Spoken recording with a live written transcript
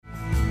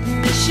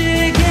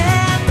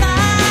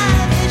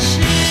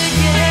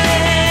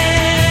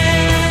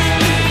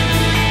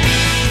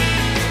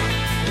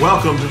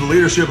Welcome to the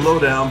Leadership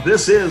Lowdown.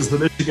 This is the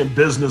Michigan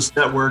Business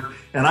Network,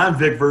 and I'm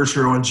Vic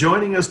Vershero. And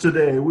joining us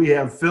today, we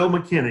have Phil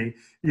McKinney.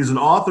 He's an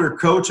author,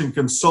 coach, and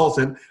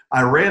consultant.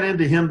 I ran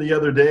into him the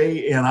other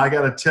day, and I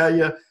got to tell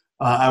you,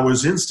 I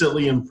was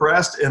instantly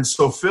impressed. And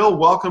so, Phil,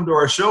 welcome to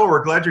our show.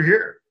 We're glad you're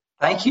here.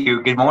 Thank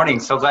you. Good morning.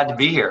 So glad to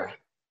be here.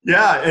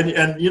 Yeah,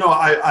 and you know,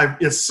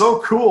 it's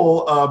so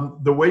cool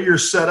the way you're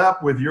set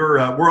up with your.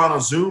 We're on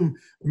a Zoom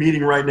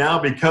meeting right now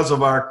because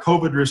of our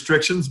COVID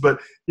restrictions. But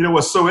you know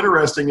what's so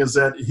interesting is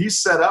that he's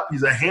set up.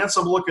 He's a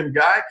handsome-looking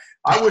guy.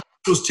 I wish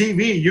it was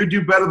TV. You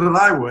do better than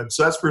I would.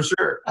 So that's for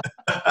sure.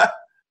 I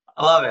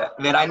love it,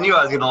 man. I knew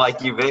I was going to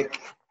like you, Vic.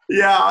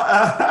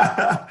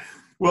 Yeah.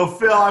 Well,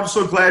 Phil, I'm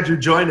so glad you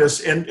joined us.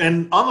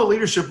 And on the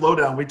Leadership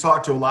Lowdown, we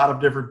talk to a lot of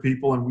different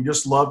people, and we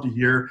just love to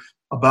hear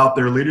about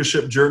their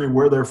leadership journey,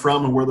 where they're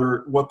from and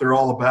what they're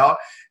all about,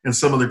 and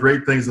some of the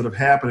great things that have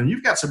happened. And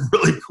you've got some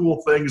really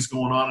cool things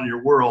going on in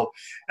your world.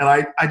 And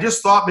I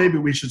just thought maybe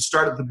we should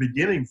start at the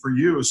beginning for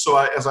you. So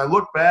as I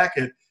look back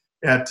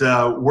at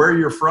where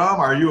you're from,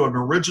 are you an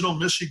original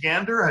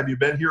Michigander? Have you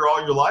been here all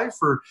your life,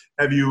 or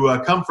have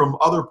you come from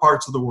other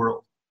parts of the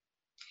world?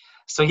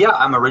 So yeah,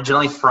 I'm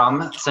originally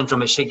from Central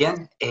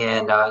Michigan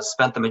and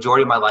spent the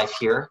majority of my life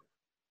here.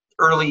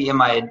 Early in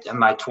my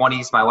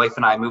 20s, my wife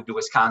and I moved to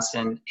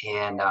Wisconsin,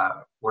 and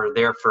were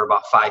there for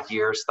about 5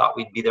 years. Thought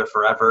we'd be there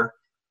forever.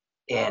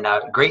 And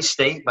great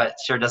state, but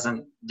sure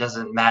doesn't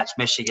match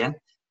Michigan.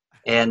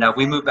 And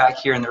we moved back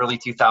here in the early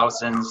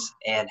 2000s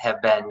and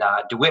have been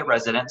DeWitt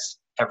residents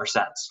ever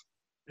since.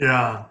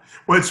 Yeah.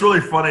 Well, it's really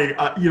funny.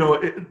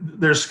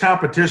 There's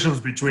competitions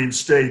between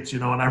states,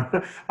 and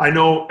I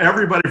know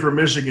everybody from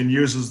Michigan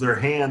uses their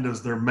hand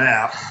as their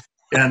map.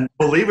 And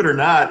believe it or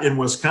not, in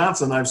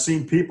Wisconsin, I've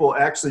seen people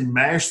actually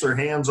mash their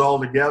hands all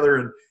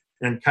together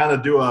and kind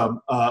of do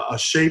a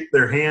shape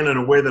their hand in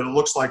a way that it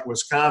looks like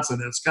Wisconsin.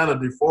 It's kind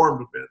of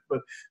deformed a bit. But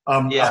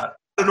yeah.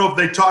 I don't know if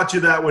they taught you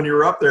that when you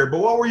were up there.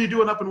 But what were you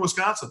doing up in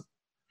Wisconsin?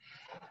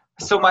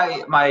 So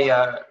my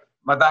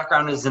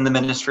background is in the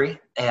ministry,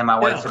 and my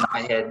wife and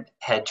I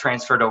had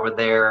transferred over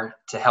there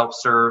to help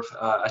serve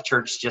a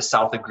church just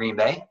south of Green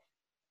Bay.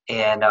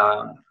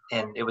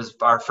 And it was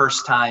our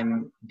first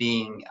time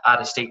being out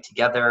of state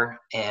together,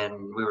 and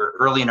we were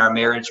early in our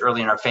marriage,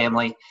 early in our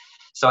family.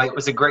 So it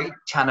was a great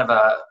kind of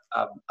a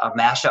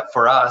mashup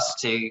for us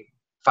to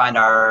find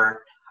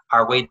our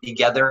way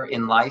together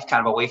in life,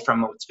 kind of away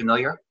from what's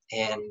familiar,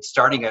 and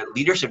starting a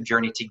leadership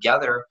journey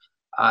together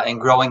and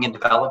growing and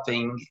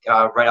developing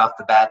right off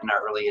the bat in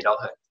our early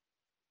adulthood.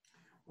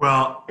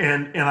 Well,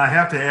 and I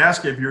have to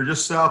ask you, if you're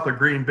just south of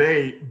Green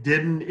Bay,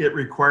 didn't it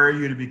require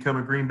you to become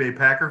a Green Bay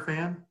Packer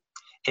fan?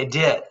 It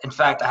did. In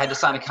fact, I had to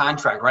sign a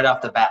contract right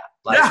off the bat.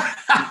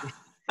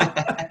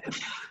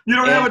 You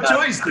don't have a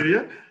choice, do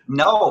you?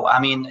 No. I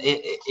mean,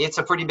 it's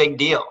a pretty big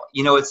deal.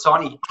 It's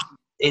funny.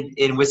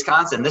 In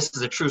Wisconsin, this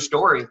is a true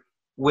story.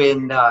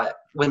 When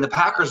the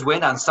Packers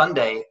win on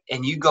Sunday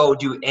and you go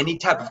do any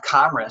type of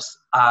commerce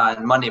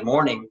on Monday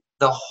morning,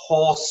 the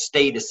whole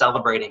state is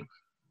celebrating.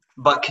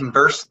 But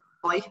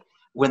conversely,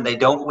 when they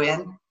don't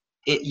win,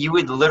 you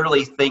would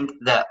literally think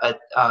that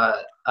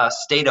a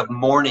state of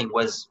mourning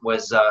was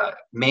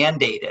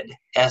mandated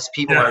as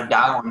people are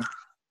down.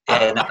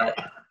 And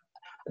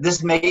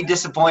this may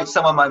disappoint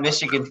some of my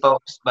Michigan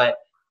folks, but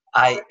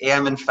I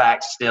am in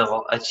fact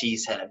still a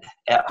cheesehead.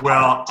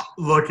 Well,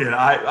 look,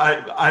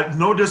 I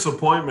no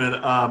disappointment.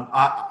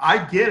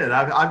 I get it.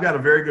 I've got a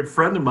very good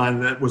friend of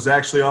mine that was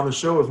actually on the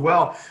show as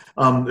well,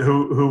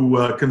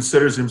 who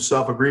considers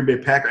himself a Green Bay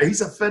Packer. He's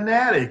a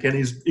fanatic, and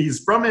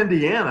he's from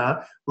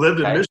Indiana, lived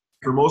in Michigan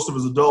for most of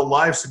his adult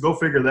life, so go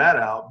figure that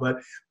out. But,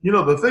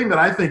 the thing that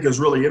I think is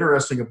really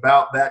interesting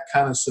about that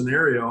kind of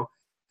scenario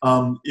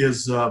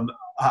is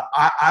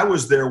I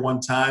was there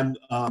one time.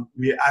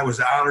 I was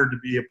honored to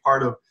be a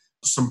part of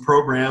some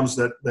programs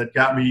that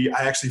got me.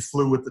 I actually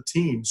flew with the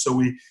team. So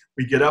we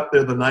get up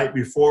there the night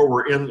before.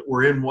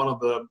 We're in one of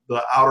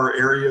the outer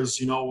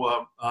areas,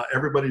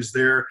 everybody's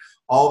there.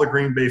 All the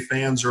Green Bay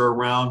fans are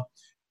around.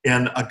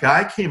 And a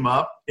guy came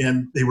up,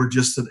 and they were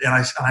and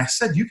I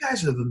said, "You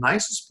guys are the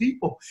nicest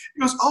people."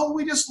 He goes, "Oh,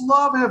 we just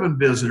love having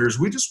visitors.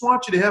 We just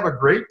want you to have a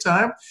great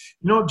time.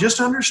 Just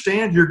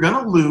understand you're going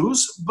to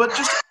lose, but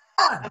just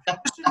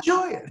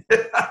enjoy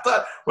it." I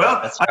thought,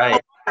 well, that's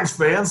right. I'm a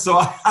fan, so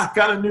I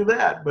kind of knew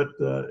that. But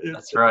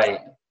that's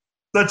right.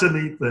 Such a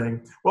neat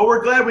thing. Well,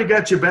 we're glad we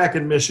got you back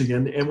in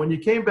Michigan. And when you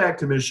came back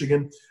to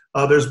Michigan,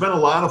 there's been a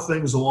lot of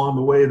things along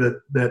the way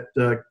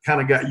that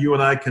kind of got you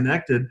and I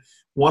connected.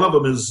 One of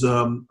them is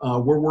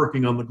we're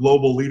working on the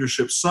Global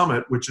Leadership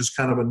Summit, which is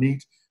kind of a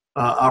neat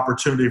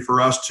opportunity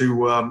for us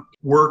to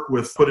work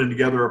with putting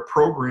together a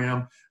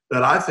program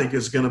that I think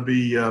is going to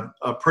be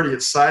pretty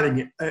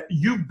exciting.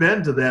 You've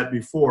been to that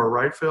before,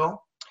 right,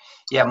 Phil?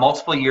 Yeah,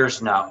 multiple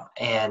years now.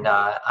 And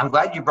I'm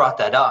glad you brought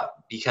that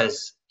up,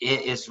 because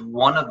it is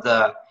one of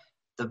the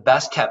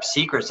best kept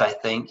secrets, I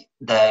think,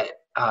 that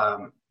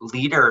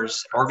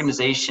leaders,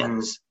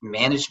 organizations,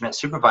 management,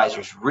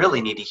 supervisors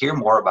really need to hear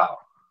more about.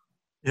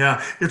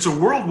 Yeah, it's a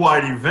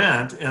worldwide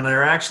event, and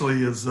there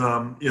actually is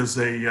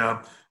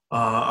a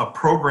a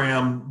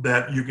program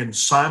that you can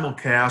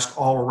simulcast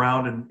all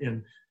around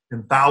in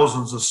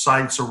thousands of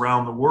sites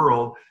around the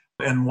world.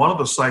 And one of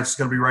the sites is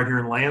going to be right here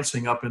in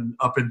Lansing, up in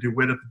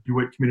DeWitt at the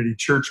DeWitt Community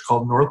Church,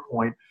 called North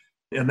Point.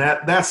 And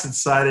that's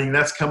exciting.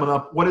 That's coming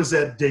up. What is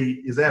that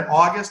date? Is that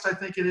August? I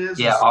think it is.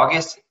 Yeah,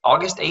 August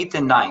 8th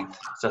and 9th.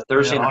 So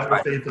Thursday and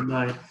August Friday. 8th and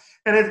 9th.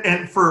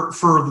 And for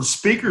the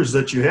speakers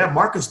that you have,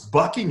 Marcus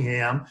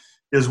Buckingham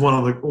is one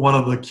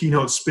of the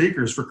keynote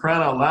speakers. For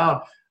crying out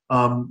loud,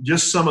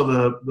 just some of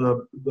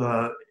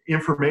the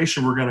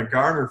information we're going to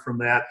garner from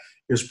that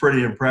is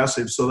pretty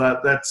impressive. So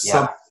that's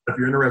something, if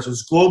you're interested.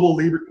 It's Global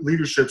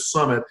Leadership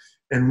Summit,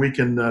 and we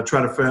can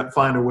try to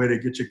find a way to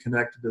get you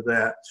connected to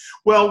that.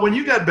 Well, when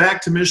you got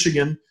back to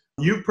Michigan,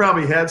 you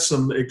probably had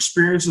some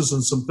experiences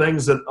and some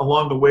things that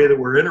along the way that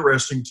were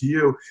interesting to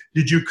you.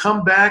 Did you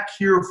come back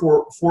here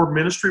for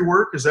ministry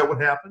work? Is that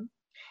what happened?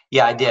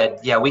 Yeah, I did.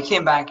 Yeah, we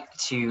came back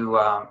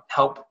to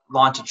help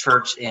launch a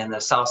church in the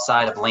south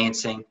side of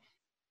Lansing.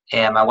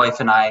 And my wife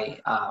and I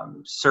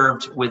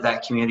served with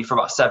that community for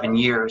about 7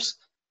 years,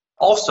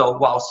 also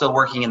while still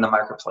working in the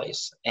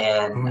marketplace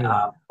and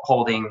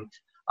holding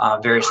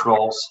various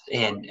roles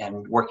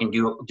and working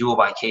dual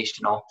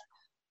vocational.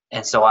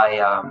 And so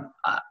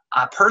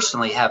I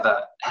personally have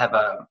a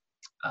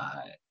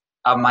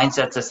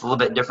mindset that's a little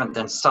bit different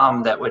than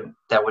some that would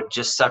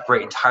just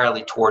separate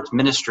entirely towards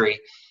ministry.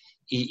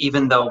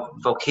 Even though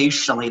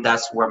vocationally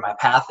that's where my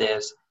path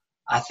is,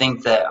 I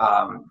think that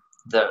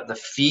the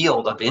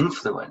field of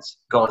influence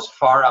goes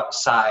far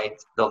outside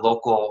the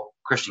local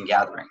Christian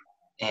gathering.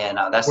 And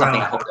that's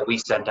something I hope that we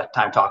spend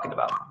time talking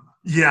about.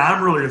 Yeah,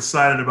 I'm really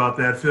excited about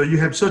that, Phil. You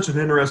have such an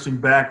interesting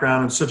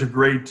background and such a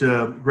great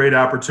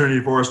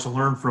opportunity for us to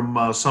learn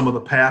from some of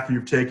the path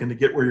you've taken to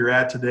get where you're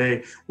at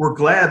today. We're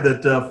glad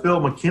that Phil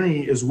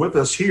McKinney is with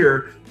us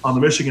here on the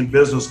Michigan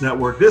Business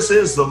Network. This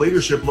is the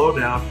Leadership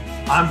Lowdown.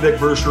 I'm Vic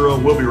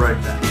Verchereau. We'll be right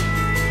back.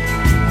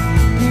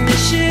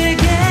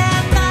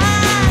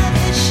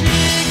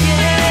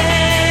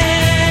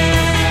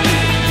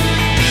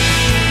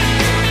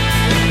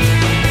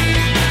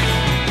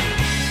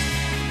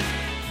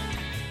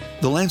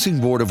 The Lansing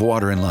Board of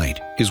Water and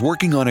Light is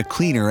working on a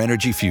cleaner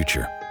energy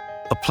future.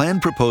 A plan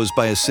proposed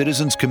by a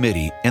citizens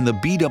committee and the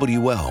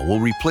BWL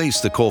will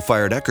replace the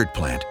coal-fired Eckert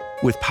plant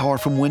with power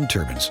from wind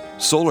turbines,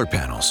 solar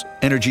panels,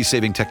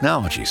 energy-saving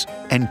technologies,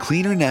 and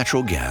cleaner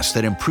natural gas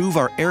that improve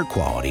our air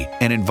quality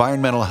and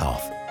environmental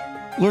health.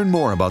 Learn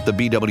more about the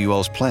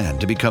BWL's plan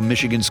to become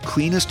Michigan's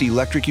cleanest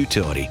electric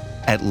utility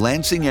at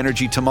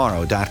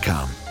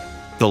LansingEnergyTomorrow.com.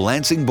 The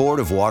Lansing Board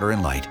of Water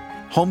and Light.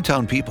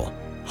 Hometown people.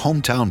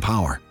 Hometown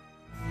power.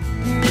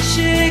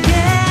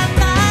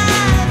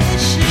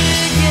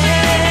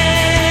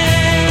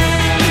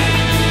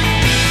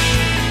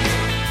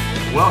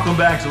 Welcome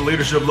back to the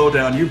Leadership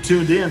Lowdown. You've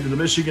tuned in to the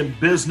Michigan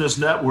Business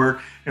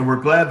Network, and we're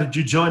glad that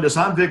you joined us.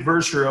 I'm Vic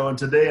Verchereau, and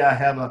today I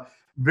have a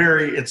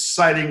very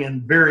exciting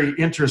and very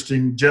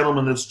interesting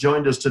gentleman that's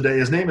joined us today.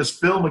 His name is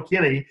Phil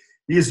McKinney.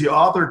 He's the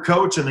author,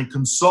 coach, and a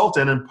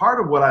consultant, and part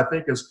of what I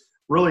think is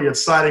really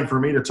exciting for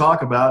me to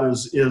talk about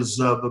is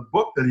the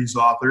book that he's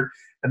authored.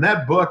 And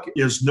that book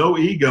is No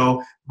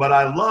Ego, but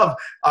I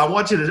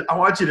want you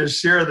to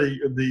share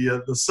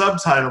the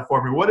subtitle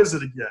for me. What is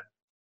it again?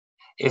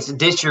 It's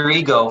Ditch Your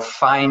Ego,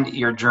 Find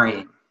Your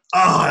Dream. Oh,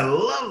 I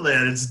love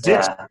that. It's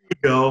Ditch Your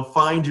Ego,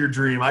 Find Your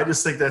Dream. I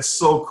just think that's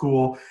so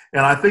cool.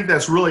 And I think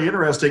that's really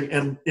interesting.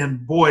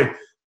 And boy,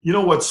 you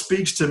know what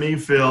speaks to me,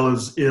 Phil,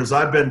 is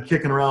I've been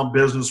kicking around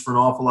business for an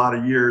awful lot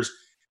of years.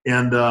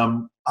 And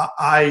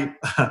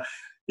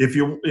if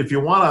you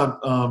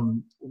want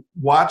to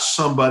watch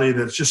somebody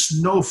that's just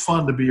no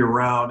fun to be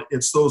around,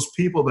 it's those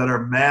people that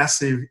are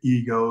massive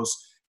egos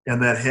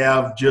and that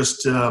have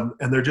just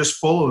and they're just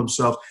full of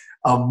themselves.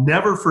 I'll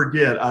never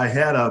forget. I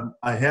had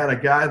a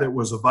guy that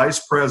was a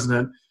vice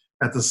president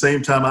at the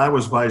same time I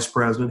was vice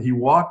president. He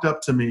walked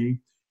up to me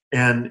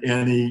and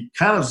he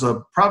kind of is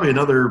probably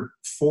another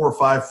 4 or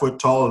 5 foot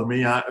taller than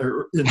me.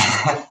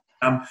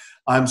 I'm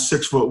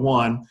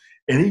 6'1".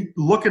 And he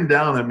looking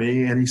down at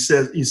me and he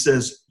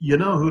says, you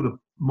know who the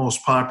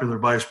most popular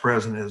vice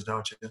president is,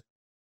 don't you?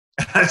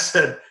 And I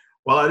said,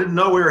 well, I didn't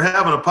know we were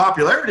having a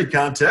popularity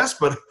contest,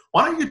 but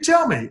why don't you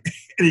tell me?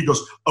 And he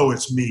goes, oh,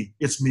 it's me.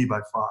 It's me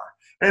by far.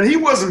 And he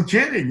wasn't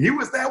kidding.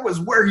 That was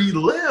where he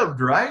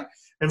lived, right?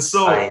 And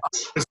so I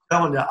was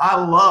telling you,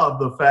 I love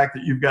the fact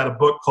that you've got a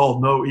book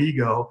called No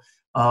Ego.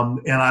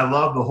 And I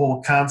love the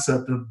whole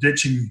concept of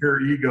ditching your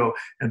ego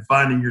and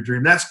finding your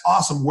dream. That's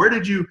awesome. What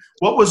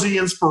was the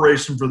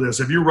inspiration for this?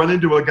 Have you run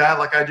into a guy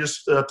like I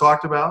just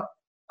talked about?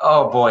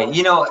 Oh boy.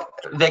 You know,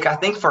 Vic, I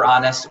think for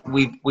honest,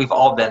 we've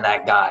all been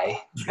that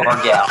guy or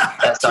gal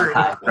at some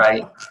time,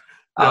 right?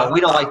 Yeah. We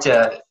don't like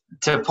to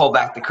pull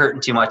back the curtain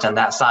too much on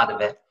that side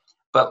of it.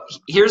 But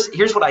here's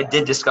what I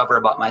did discover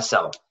about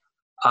myself.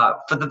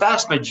 For the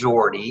vast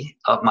majority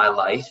of my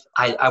life,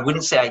 I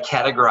wouldn't say I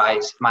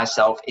categorize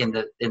myself in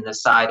the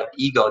side of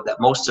ego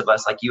that most of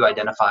us, like you,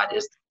 identified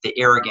as the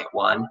arrogant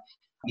one.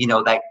 You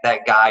know, that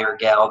guy or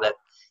gal that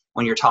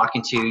when you're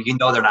talking to, you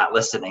know they're not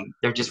listening.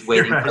 They're just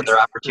waiting for their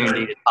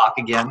opportunity to talk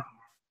again.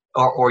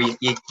 or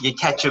you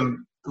catch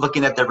them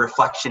looking at their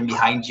reflection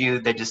behind you.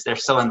 They're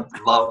so in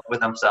love with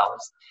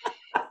themselves.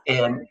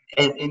 And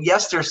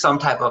yes, there's some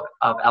type of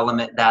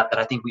element that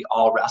I think we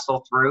all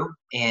wrestle through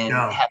and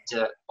had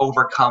to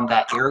overcome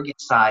that arrogant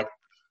side.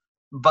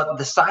 But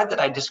the side that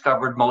I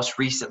discovered most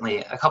recently,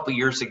 a couple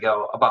years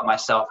ago, about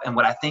myself, and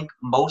what I think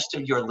most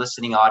of your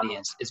listening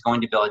audience is going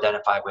to be able to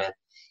identify with,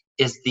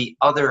 is the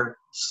other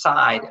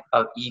side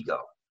of ego.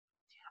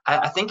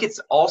 I think it's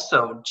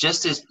also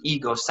just as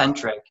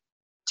egocentric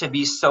to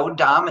be so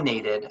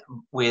dominated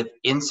with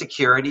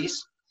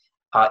insecurities,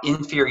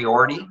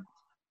 inferiority,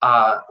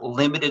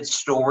 limited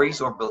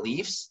stories or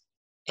beliefs.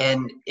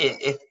 And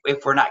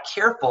if we're not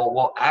careful,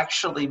 we'll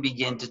actually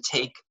begin to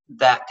take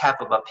that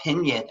type of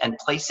opinion and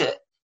place it,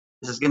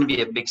 this is going to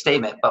be a big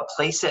statement, but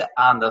place it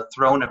on the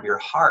throne of your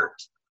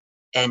heart.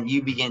 And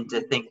you begin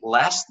to think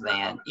less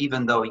than,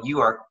 even though you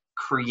are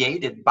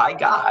created by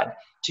God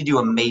to do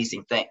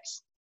amazing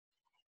things.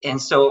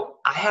 And so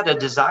I had a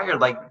desire,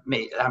 like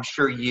I'm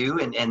sure you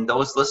and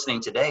those listening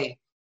today,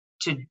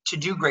 to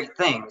do great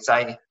things.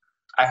 I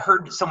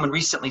heard someone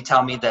recently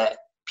tell me that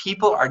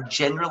people are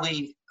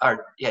generally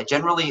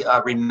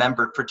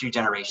remembered for 2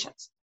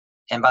 generations.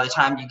 And by the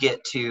time you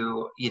get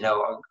to,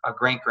 a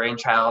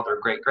great-grandchild or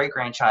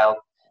great-great-grandchild,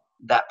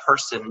 that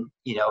person,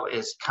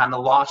 is kind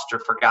of lost or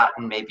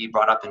forgotten, maybe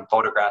brought up in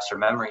photographs or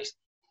memories.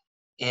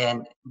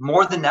 And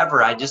more than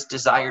ever, I just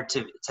desired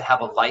to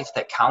have a life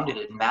that counted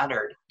and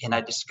mattered. And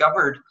I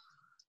discovered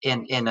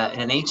in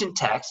an ancient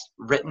text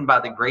written by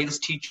the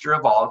greatest teacher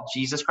of all,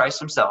 Jesus Christ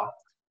himself,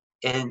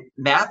 in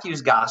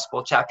Matthew's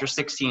Gospel, chapter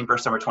 16,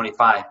 verse number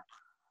 25,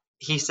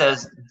 he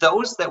says,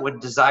 those that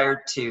would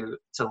desire to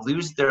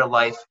lose their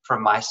life for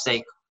my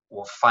sake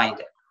will find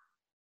it.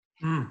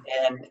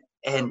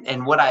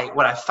 And what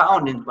I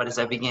found as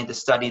I began to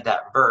study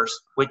that verse,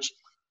 which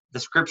the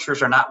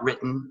scriptures are not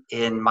written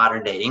in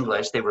modern day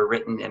English, they were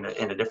written in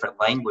a different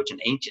language, an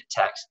ancient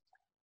text.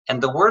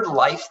 And the word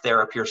life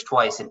there appears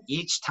twice, and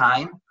each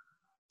time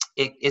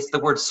it's the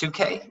word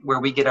psyche, where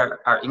we get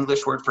our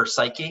English word for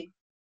psyche.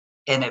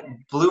 And it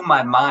blew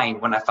my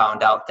mind when I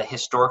found out that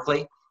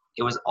historically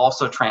it was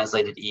also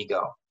translated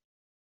ego.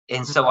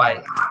 And so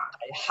I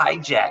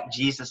hijacked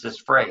Jesus's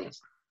phrase,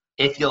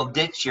 if you'll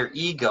ditch your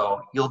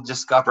ego, you'll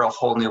discover a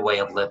whole new way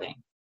of living,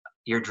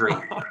 your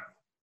dream.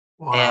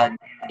 Wow. And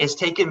it's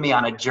taken me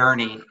on a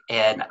journey,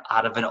 and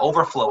out of an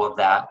overflow of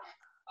that,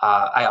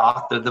 I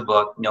authored the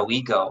book, No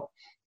Ego,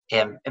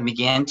 and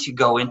began to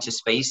go into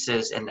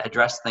spaces and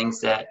address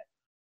things that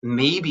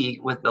maybe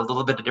with a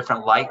little bit of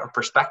different light or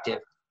perspective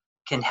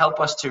can help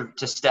us to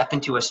step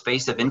into a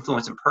space of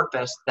influence and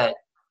purpose that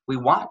we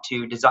want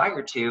to,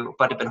 desire to,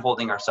 but have been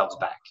holding ourselves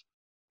back.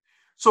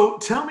 So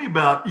tell me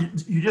about,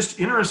 you just,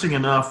 interesting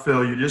enough,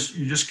 Phil, you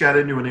just got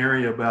into an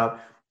area about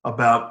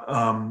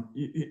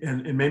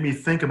and made me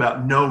think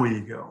about no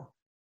ego.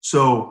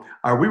 So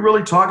are we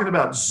really talking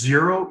about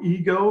zero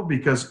ego?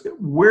 Because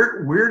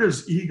where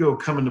does ego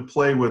come into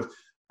play with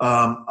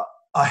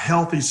a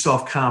healthy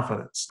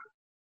self-confidence?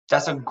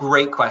 That's a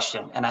great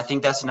question. And I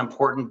think that's an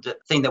important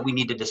thing that we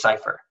need to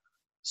decipher.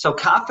 So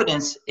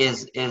confidence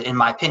is, in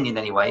my opinion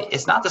anyway,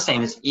 it's not the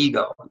same as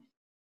ego.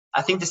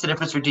 I think there's the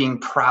difference between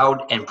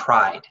proud and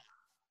pride.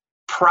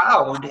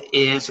 Proud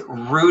is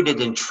rooted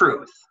in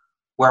truth,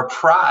 where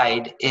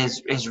pride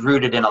is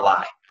rooted in a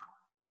lie.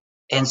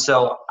 And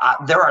so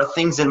there are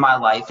things in my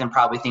life, and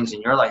probably things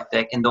in your life,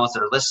 Vic, and those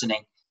that are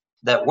listening,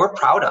 that we're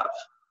proud of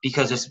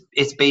because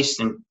it's based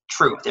in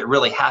truth. It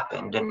really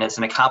happened, and it's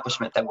an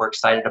accomplishment that we're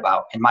excited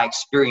about. And my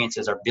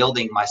experiences are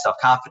building my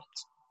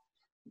self-confidence.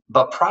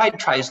 But pride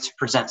tries to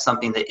present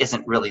something that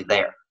isn't really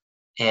there,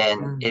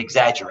 and it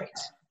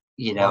exaggerates.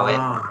 It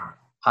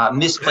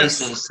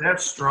misplaces.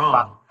 That's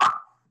strong.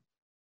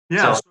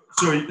 Yeah.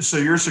 So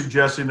you're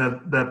suggesting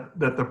that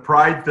the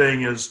pride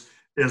thing is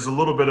a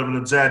little bit of an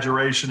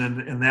exaggeration,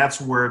 and that's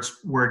where it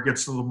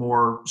gets a little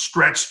more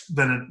stretched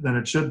than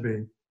it should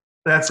be.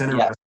 That's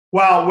interesting. Yeah.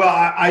 Wow. Well,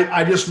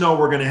 I just know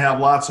we're going to have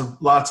lots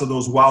of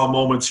those wow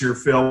moments here,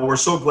 Phil. We're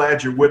so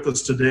glad you're with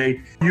us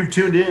today. You've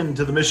tuned in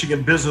to the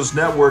Michigan Business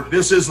Network.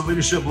 This is the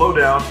Leadership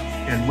Lowdown,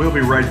 and we'll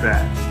be right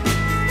back.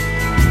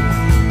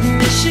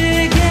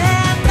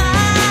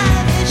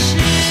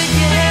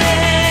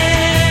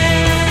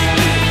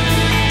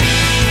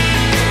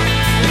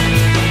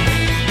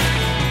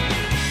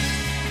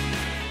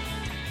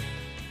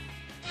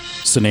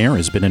 Sanair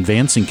has been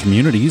advancing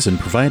communities and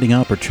providing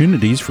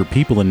opportunities for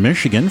people in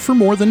Michigan for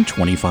more than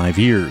 25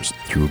 years.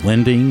 Through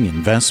lending,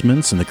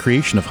 investments, and the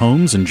creation of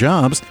homes and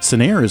jobs,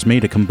 Sanair has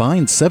made a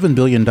combined $7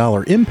 billion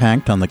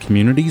impact on the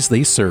communities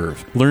they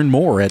serve. Learn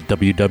more at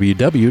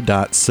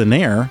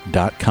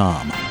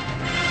www.sanair.com.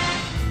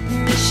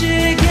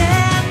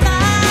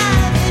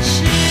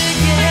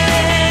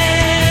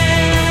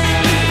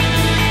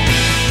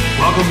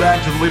 Welcome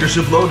back to the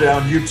Leadership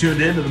Lowdown. You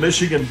tuned in to the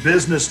Michigan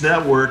Business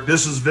Network.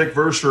 This is Vic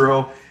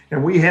Verchereau,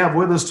 and we have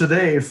with us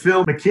today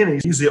Phil McKinney.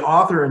 He's the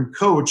author and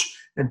coach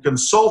and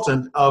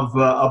consultant of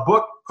a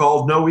book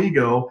called No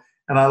Ego,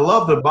 and I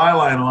love the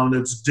byline on it.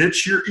 It's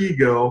Ditch Your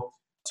Ego,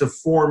 to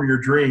form your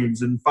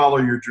dreams and follow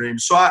your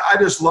dreams. So I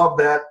just love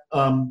that,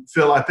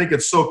 Phil. I think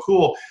it's so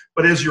cool.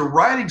 But as you're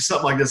writing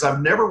something like this,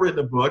 I've never written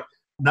a book,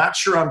 not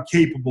sure I'm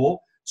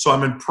capable. So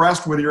I'm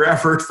impressed with your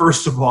effort,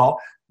 first of all.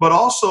 But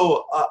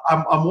also,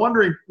 I'm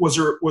wondering, was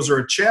there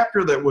a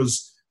chapter that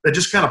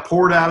just kind of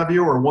poured out of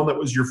you, or one that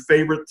was your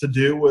favorite to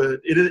do?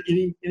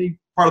 Any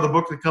part of the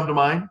book that come to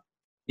mind?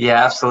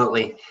 Yeah,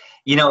 absolutely.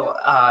 Can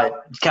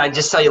I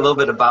just tell you a little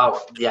bit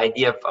about the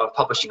idea of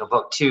publishing a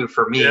book too?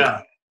 For me,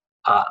 Yeah.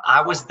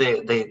 I was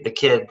the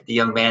kid, the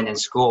young man in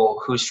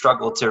school who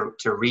struggled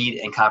to read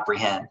and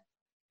comprehend.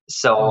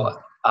 So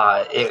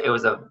it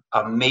was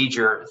a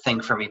major thing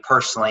for me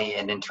personally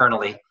and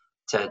internally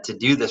to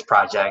do this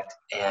project,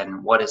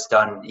 and what it's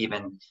done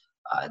even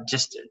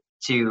just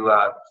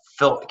to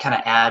kind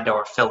of add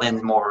or fill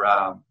in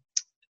more,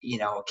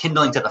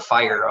 kindling to the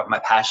fire of my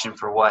passion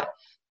for what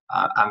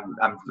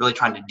I'm really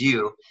trying to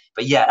do.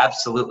 But yeah,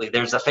 absolutely.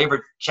 There's a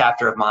favorite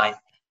chapter of mine,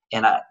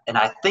 and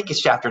I think it's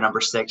chapter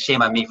number 6.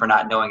 Shame on me for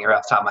not knowing it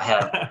off the top of my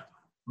head.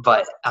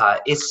 But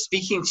it's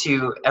speaking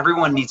to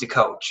everyone needs a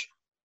coach.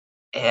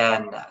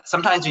 And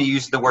sometimes when you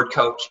use the word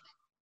coach,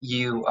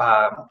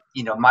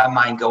 my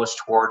mind goes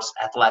towards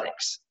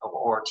athletics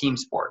or team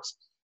sports.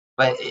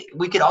 But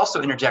we could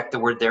also interject the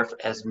word there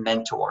as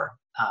mentor,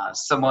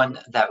 someone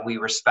that we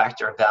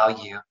respect or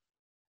value.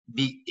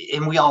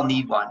 And we all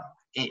need one.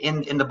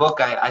 In the book,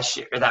 I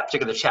share that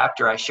particular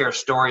chapter. I share a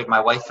story of my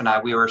wife and I.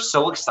 We were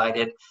so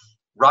excited,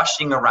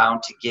 rushing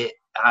around to get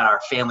on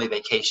our family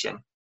vacation,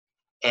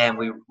 and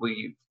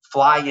we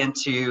fly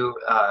into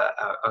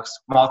a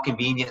small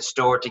convenience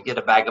store to get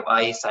a bag of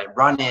ice. I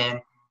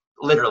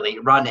literally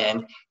run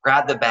in,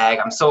 grab the bag.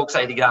 I'm so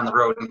excited to get on the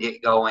road and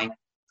get going.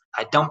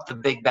 I dump the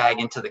big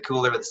bag into the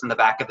cooler that's in the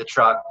back of the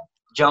truck,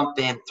 jump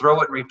in, throw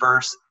it in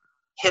reverse,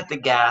 hit the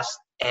gas,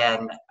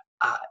 and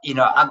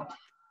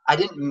I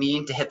didn't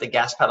mean to hit the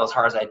gas pedal as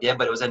hard as I did,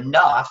 but it was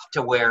enough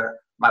to where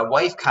my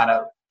wife kind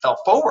of fell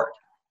forward.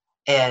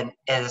 And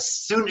as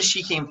soon as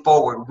she came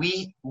forward,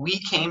 we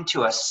came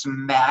to a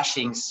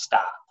smashing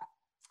stop.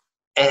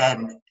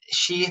 And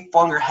she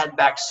flung her head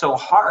back so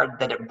hard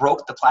that it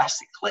broke the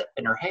plastic clip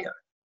in her hair.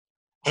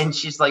 And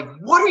she's like,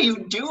 "What are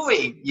you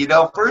doing?"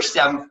 First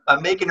I'm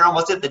making her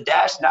almost hit the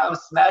dash. Now I'm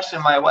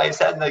smashing my wife's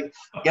head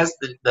against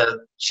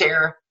the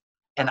chair.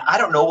 And I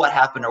don't know what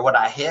happened or what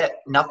I hit.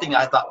 Nothing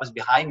I thought was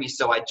behind me.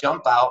 So I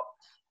jump out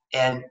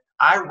and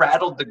I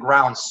rattled the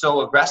ground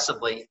so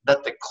aggressively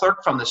that the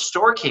clerk from the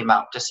store came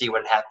out to see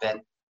what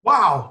happened.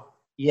 Wow.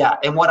 Yeah.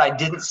 And what I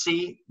didn't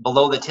see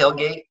below the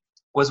tailgate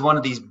was one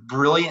of these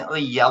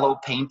brilliantly yellow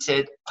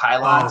painted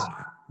pylons.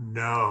 Oh,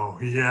 no.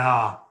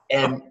 Yeah.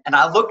 And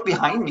I looked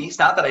behind me. It's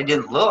not that I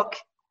didn't look.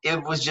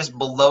 It was just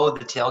below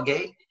the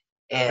tailgate.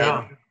 And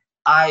Yeah.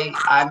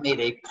 I made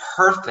a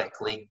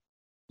perfectly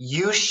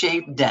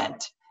U-shaped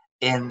dent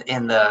in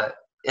the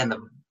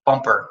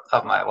bumper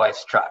of my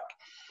wife's truck.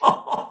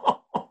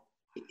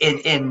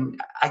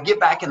 And I get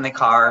back in the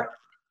car,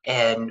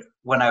 and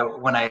when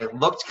I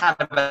looked kind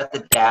of at the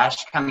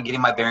dash, kind of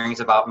getting my bearings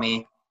about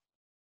me,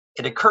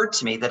 it occurred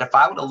to me that if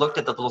I would have looked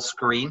at the little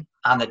screen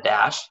on the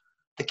dash,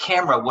 the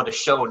camera would have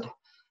showed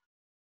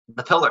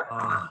the pillar.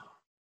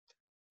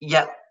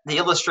 Yet the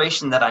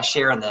illustration that I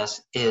share in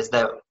this is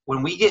that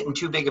when we get in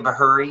too big of a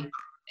hurry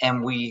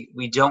and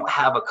we don't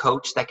have a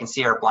coach that can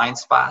see our blind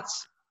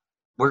spots,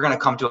 we're going to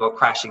come to a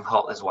crashing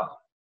halt as well.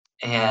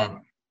 And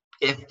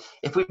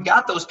if we've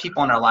got those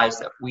people in our lives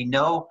that we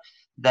know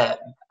that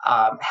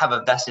have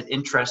a vested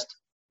interest,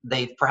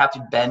 they've perhaps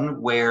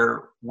been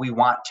where we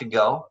want to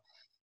go,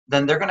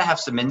 then they're going to have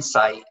some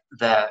insight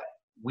that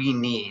we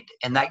need.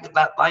 And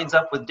that lines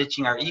up with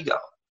ditching our ego,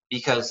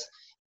 because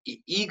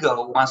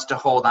ego wants to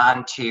hold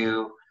on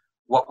to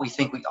what we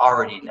think we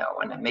already know,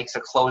 and it makes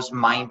a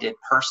closed-minded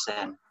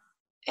person.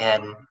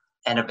 And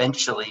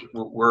eventually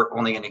we're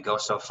only going to go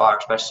so far,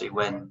 especially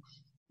when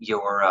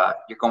you're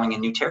going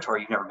in new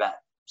territory you've never been.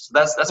 So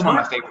that's one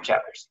of my favorite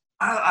chapters.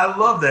 I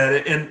love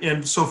that.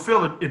 And so,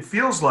 Phil, it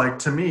feels like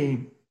to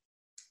me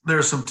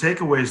there's some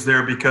takeaways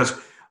there, because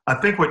I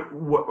think what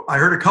I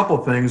heard a couple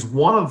of things.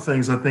 One of the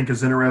things I think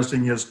is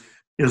interesting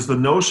is the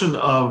notion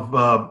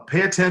of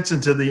pay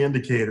attention to the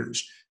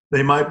indicators.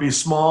 They might be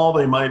small,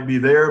 they might be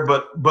there,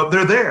 but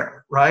they're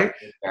there, right?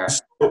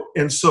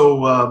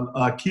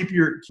 So keep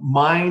your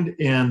mind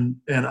and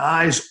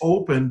eyes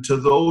open to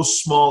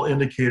those small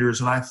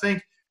indicators. And I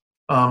think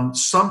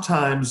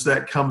sometimes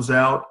that comes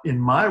out in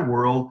my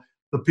world.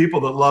 The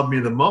people that love me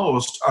the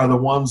most are the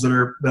ones that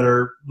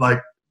are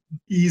like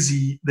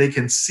easy. They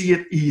can see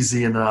it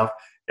easy enough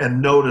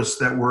and notice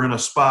that we're in a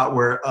spot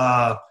where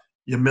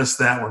you missed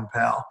that one,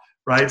 pal.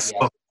 Right? Yeah.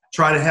 So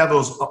try to have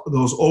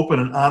those open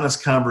and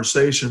honest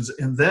conversations.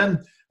 And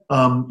then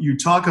you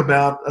talk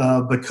about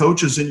the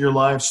coaches in your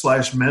life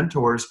 /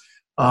 mentors.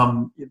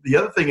 The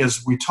other thing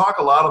is we talk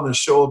a lot on the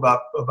show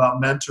about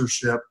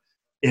mentorship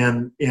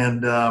and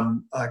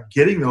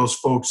getting those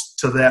folks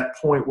to that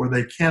point where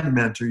they can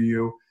mentor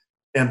you.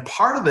 And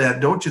part of that,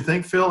 don't you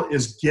think, Phil,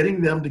 is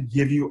getting them to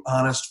give you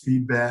honest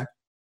feedback?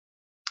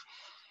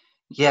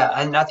 Yeah,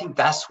 and I think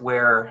that's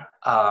where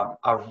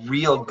a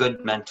real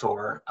good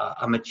mentor,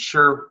 a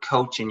mature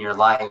coach in your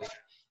life,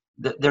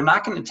 they're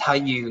not going to tell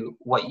you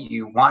what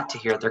you want to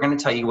hear. They're going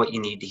to tell you what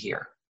you need to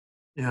hear.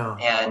 Yeah.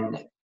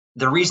 And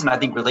the reason I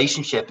think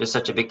relationship is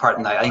such a big part,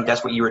 and I think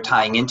that's what you were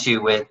tying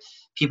into with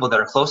people that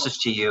are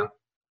closest to you.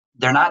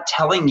 They're not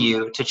telling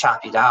you to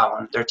chop you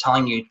down. They're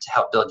telling you to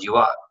help build you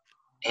up.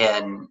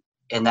 And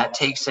that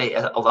takes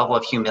a level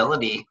of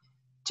humility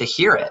to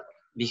hear it,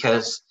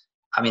 because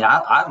I mean,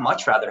 I'd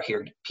much rather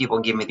hear people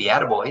give me the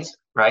attaboys,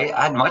 right?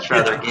 I'd much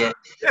rather get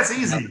That's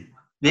easy.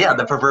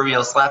 the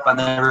proverbial slap on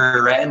the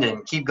rear end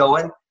and keep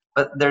going.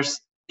 But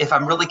if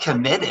I'm really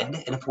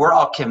committed, and if we're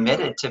all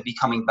committed to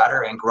becoming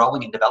better and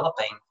growing and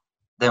developing,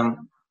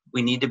 then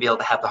we need to be able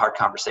to have the hard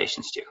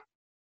conversations too.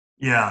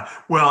 Yeah,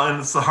 well, and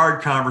it's the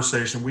hard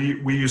conversation.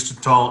 We used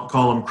to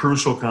call them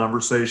crucial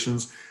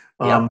conversations.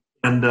 Yep.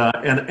 And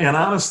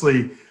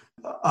honestly,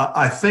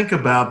 I think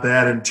about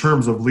that in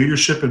terms of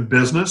leadership in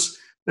business.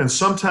 And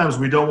sometimes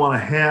we don't want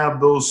to have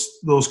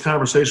those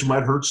conversations,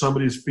 might hurt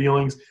somebody's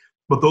feelings,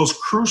 but those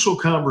crucial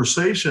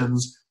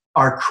conversations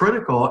are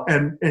critical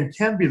and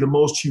can be the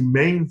most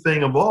humane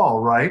thing of all,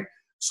 right?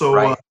 So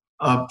Right.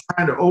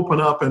 Trying to open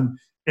up and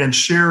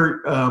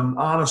share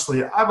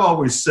honestly, I've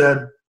always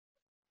said,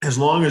 as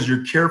long as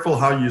you're careful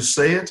how you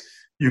say it,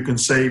 you can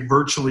say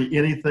virtually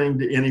anything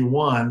to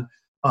anyone.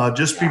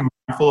 Just be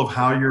mindful of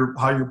how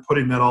you're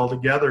putting that all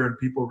together, and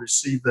people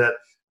receive that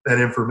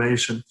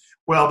information.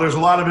 Well, there's a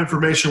lot of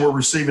information we're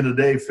receiving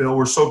today, Phil.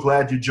 We're so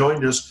glad you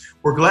joined us.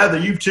 We're glad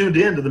that you've tuned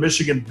in to the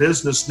Michigan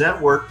Business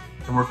Network,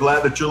 and we're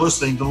glad that you're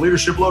listening to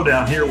Leadership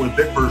Lowdown here with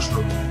Vic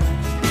Bergstrom.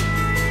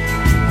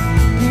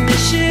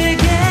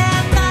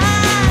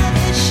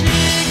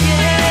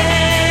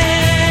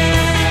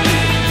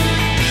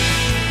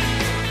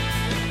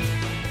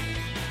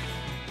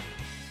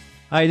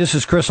 Hi, this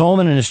is Chris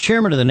Holman, and as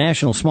chairman of the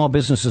National Small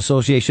Business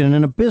Association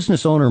and a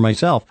business owner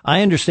myself,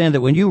 I understand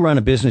that when you run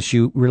a business,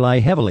 you rely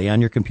heavily on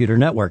your computer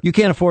network. You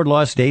can't afford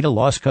lost data,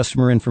 lost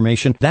customer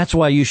information. That's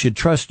why you should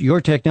trust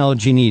your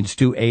technology needs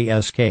to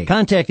ASK.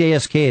 Contact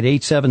ASK at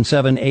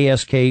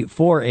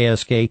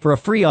 877-ASK-4ASK for a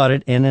free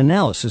audit and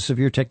analysis of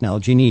your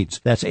technology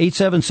needs. That's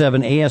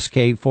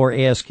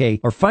 877-ASK-4ASK,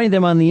 or find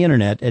them on the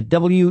internet at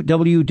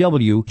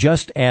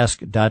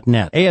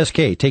www.justask.net.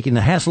 ASK, taking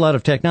the hassle out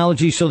of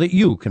technology so that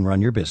you can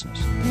run your business.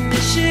 You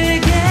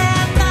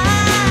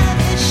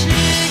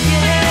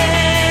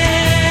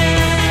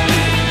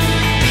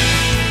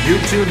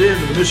tuned in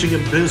to the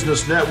Michigan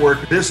Business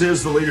Network. This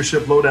is the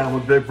Leadership Lowdown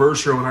with Vic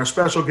Bergstrom, and our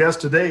special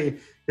guest today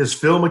is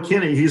Phil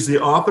McKinney. He's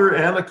the author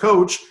and a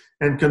coach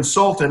and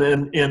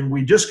consultant, and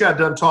we just got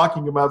done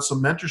talking about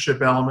some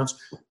mentorship elements.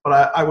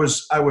 But I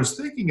was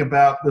thinking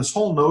about this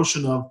whole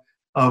notion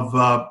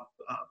of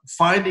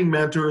finding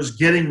mentors,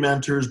 getting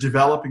mentors,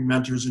 developing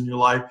mentors in your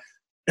life.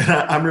 And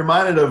I'm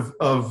reminded of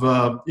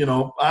I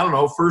don't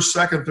know, first,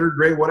 second, third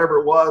grade, whatever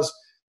it was.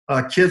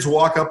 Kids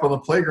walk up on the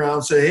playground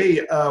and say, "Hey,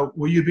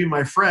 will you be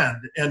my friend?"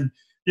 And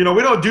we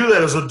don't do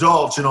that as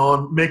adults, and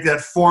make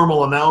that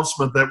formal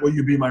announcement that "Will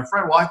you be my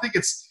friend?" Well, I think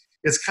it's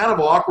kind of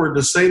awkward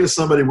to say to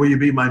somebody, "Will you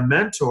be my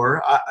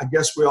mentor?" I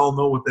guess we all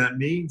know what that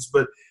means,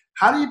 but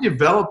how do you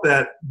develop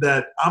that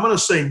I'm going to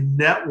say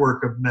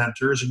network of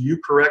mentors? And you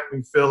correct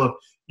me, Phil, if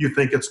you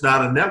think it's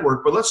not a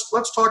network. But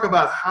let's talk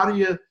about how do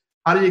you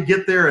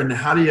get there, and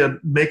how do you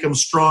make them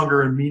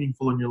stronger and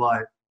meaningful in your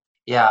life?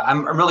 Yeah,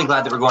 I'm really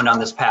glad that we're going down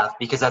this path,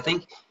 because I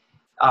think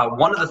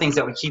one of the things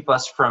that would keep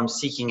us from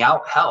seeking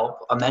out help,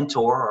 a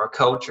mentor or a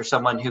coach or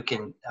someone who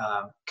can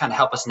kind of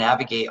help us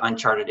navigate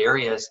uncharted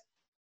areas,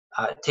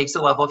 takes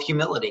a level of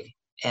humility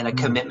and a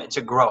commitment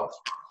to growth.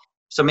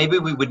 So maybe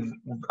we would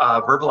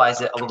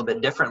verbalize it a little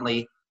bit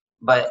differently,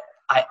 but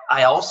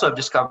I also have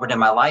discovered in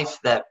my life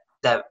that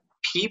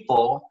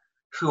people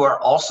who are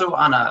also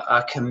on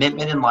a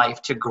commitment in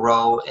life to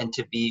grow and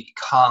to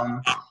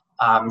become,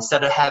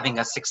 instead of having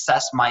a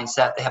success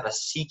mindset, they have a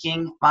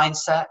seeking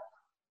mindset.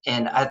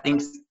 And I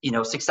think,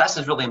 success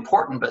is really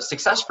important, but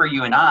success for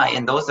you and I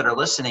and those that are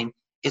listening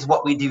is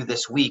what we do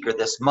this week or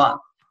this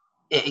month.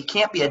 It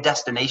can't be a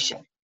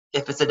destination.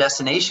 If it's a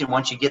destination,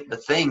 once you get the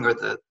thing or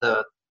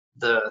the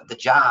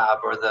job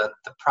or the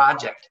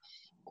project,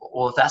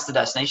 well, if that's the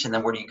destination,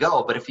 then where do you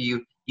go? But if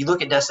you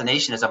look at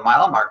destination as a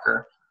mile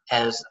marker,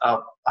 as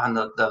on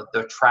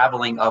the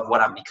traveling of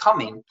what I'm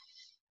becoming,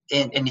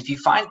 and if you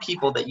find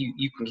people that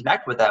you can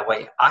connect with that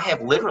way, I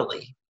have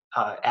literally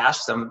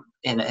asked them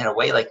in a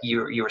way like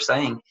you were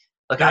saying,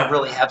 look, I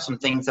really have some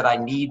things that I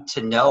need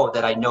to know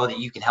that I know that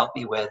you can help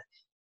me with.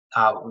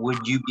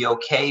 Would you be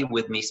okay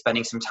with me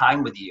spending some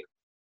time with you?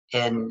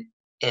 And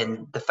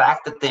the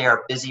fact that they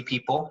are busy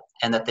people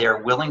and that they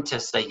are willing to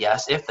say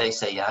yes, if they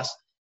say yes,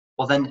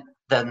 well, then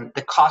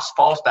the cost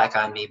falls back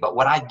on me. But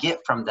what I get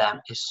from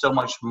them is so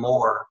much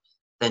more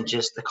than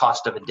just the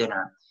cost of a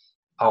dinner.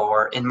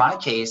 Or in my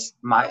case,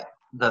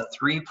 the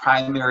three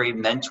primary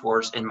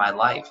mentors in my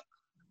life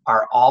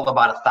are all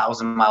about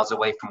 1,000 miles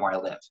away from where I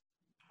live.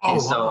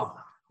 And so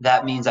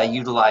that means I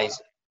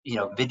utilize,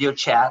 video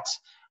chats.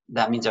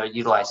 That means I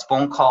utilize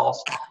phone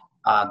calls.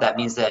 That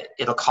means that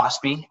it'll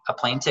cost me a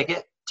plane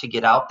ticket to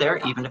get out there,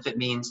 even if it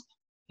means,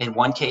 in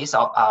one case,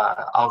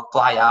 I'll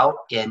fly out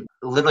and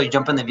literally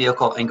jump in the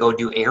vehicle and go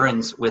do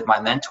errands with my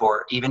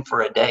mentor, even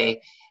for a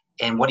day.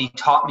 And what he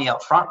taught me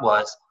up front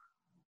was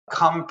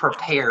come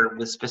prepared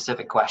with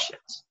specific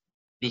questions,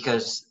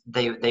 because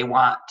they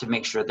want to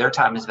make sure their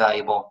time is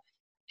valuable,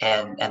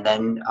 and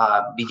then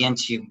begin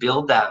to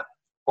build that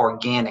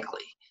organically.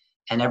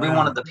 And every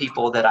one of the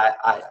people that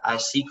I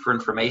seek for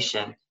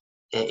information,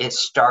 it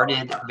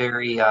started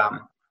very,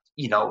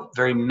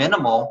 very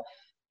minimal.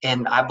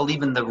 And I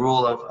believe in the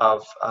rule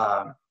of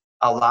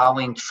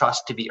allowing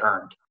trust to be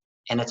earned.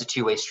 And it's a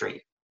two-way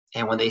street.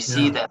 And when they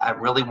see that I'm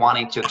really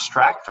wanting to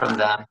extract from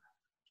them,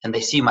 and they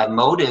see my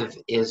motive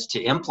is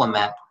to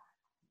implement,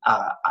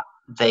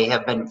 they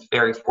have been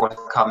very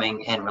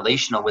forthcoming and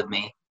relational with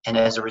me. And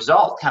as a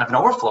result, kind of an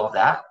overflow of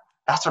that,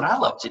 that's what I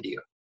love to do.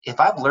 If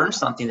I've learned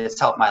something that's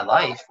helped my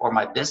life or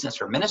my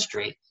business or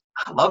ministry,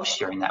 I love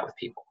sharing that with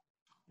people.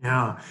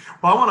 Yeah.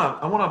 Well,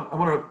 I want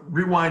to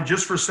rewind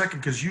just for a second,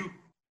 because you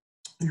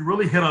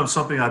really hit on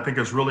something I think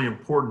is really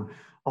important.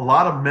 A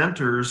lot of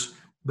mentors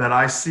that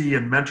I see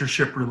in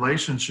mentorship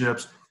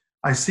relationships,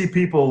 I see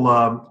people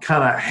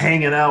kind of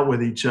hanging out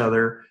with each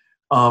other.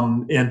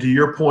 And to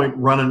your point,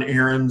 running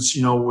errands,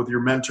 with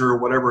your mentor or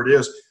whatever it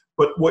is.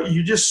 But what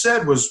you just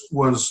said was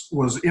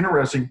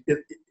interesting.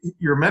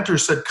 Your mentor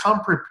said, come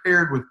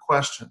prepared with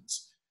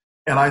questions.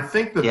 And I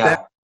think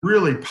that's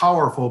really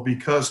powerful,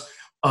 because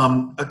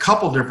a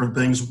couple different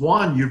things.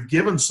 One, you've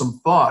given some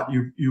thought.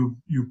 You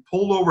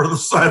pulled over to the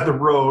side of the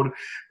road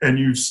and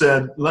you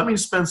said, let me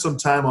spend some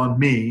time on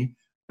me,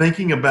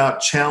 thinking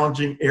about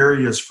challenging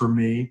areas for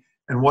me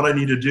and what I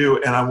need to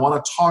do. And I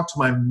want to talk to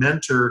my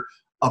mentor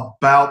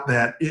about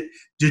that.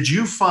 Did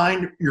you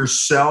find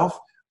yourself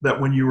that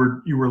when you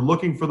were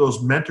looking for those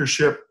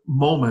mentorship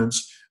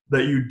moments,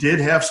 that you did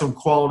have some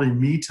quality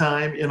me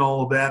time in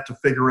all of that to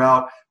figure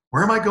out,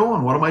 where am I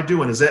going? What am I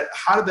doing?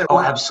 How did that work? Oh,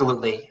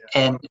 absolutely.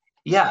 And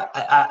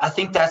I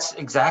think that's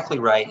exactly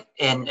right.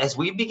 And as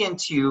we begin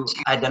to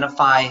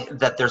identify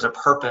that there's a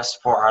purpose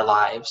for our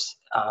lives,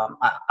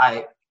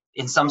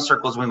 in some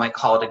circles, we might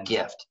call it a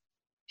gift.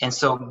 And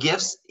so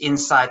gifts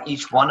inside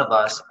each one of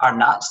us are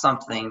not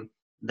something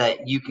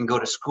that you can go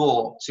to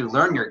school to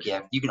learn your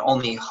gift. You can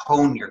only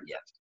hone your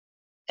gift.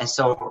 And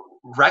so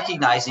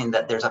recognizing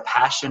that there's a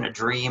passion, a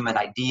dream, an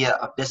idea,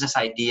 a business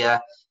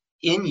idea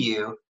in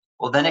you,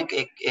 well, then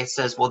it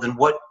says, well, then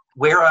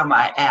where am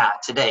I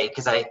at today?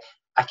 Because I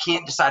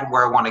can't decide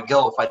where I want to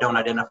go if I don't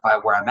identify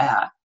where I'm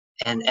at,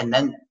 and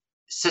then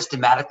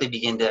systematically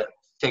begin to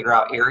figure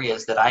out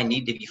areas that I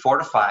need to be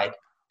fortified,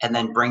 and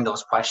then bring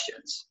those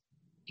questions.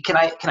 Can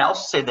I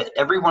also say that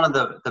every one of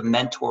the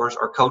mentors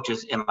or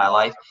coaches in my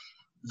life,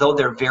 though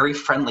they're very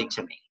friendly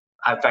to me,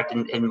 in fact,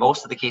 in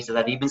most of the cases,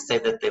 I'd even say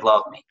that they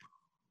love me,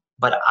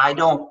 but I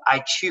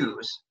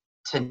choose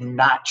to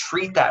not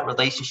treat that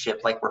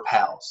relationship like we're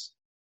pals.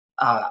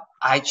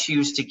 I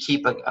choose to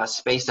keep a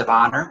space of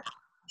honor,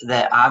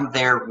 that I'm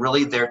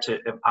really there to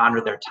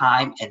honor their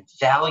time and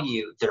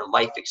value their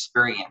life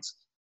experience,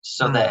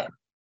 so that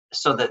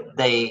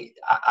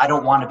I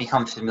don't want to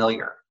become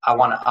familiar. I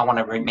want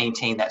to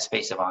maintain that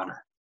space of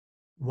honor.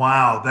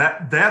 Wow,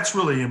 that's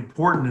really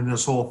important in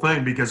this whole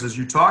thing, because as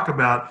you talk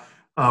about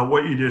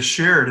what you just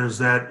shared, is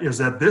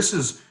that this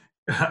is,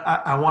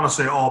 I want to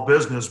say all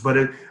business, but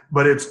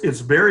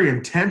it's very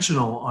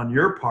intentional on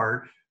your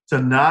part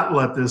to not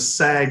let this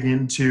sag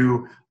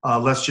into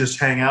let's just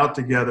hang out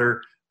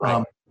together.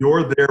 Right.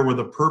 You're there with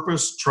a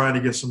purpose, trying to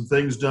get some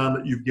things done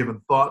that you've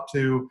given thought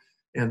to,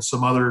 and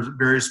some other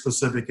very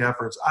specific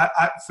efforts.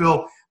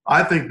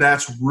 I think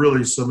that's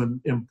really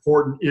some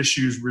important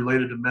issues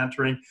related to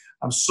mentoring.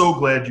 I'm so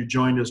glad you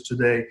joined us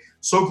today.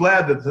 So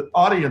glad that the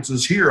audience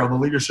is here on the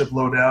Leadership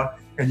Lowdown,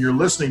 and you're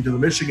listening to the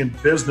Michigan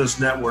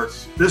Business Network.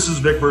 This is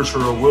Vic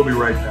Verschero. We'll be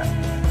right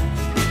back.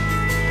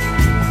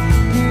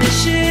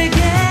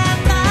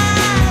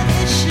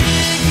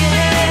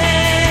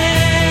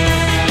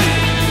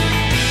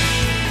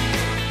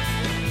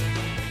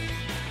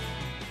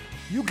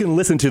 You can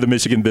listen to the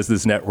Michigan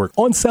Business Network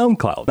on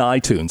SoundCloud,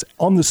 iTunes,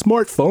 on the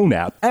smartphone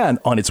app, and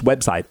on its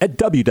website at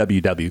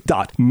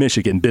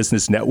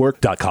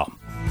www.michiganbusinessnetwork.com.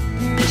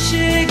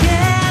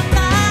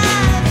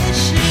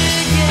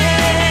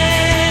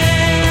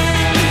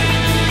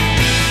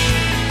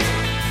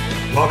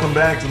 Welcome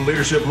back to the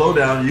Leadership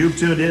Lowdown. You've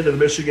tuned into the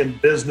Michigan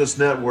Business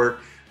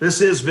Network.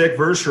 This is Vic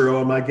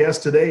Verschero, and my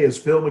guest today is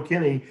Phil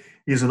McKinney.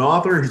 He's an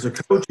author, he's a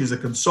coach, he's a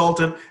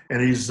consultant,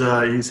 and he's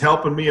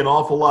helping me an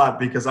awful lot,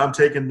 because I'm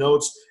taking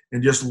notes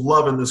and just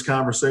loving this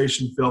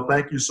conversation. Phil,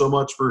 thank you so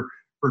much for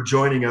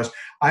joining us.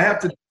 I have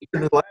to,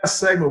 in the last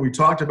segment, we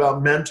talked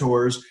about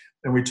mentors,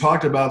 and we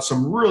talked about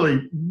some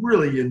really,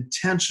 really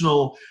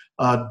intentional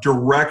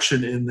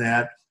direction in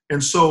that.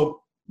 And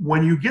so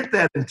when you get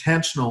that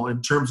intentional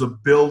in terms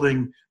of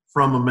building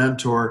from a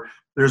mentor,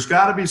 there's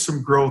got to be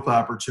some growth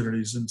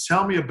opportunities. And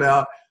tell me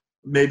about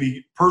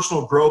maybe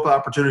personal growth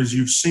opportunities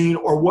you've seen,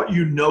 or what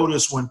you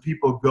notice when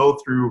people go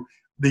through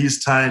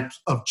these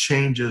types of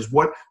changes.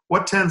 What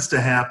tends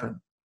to happen?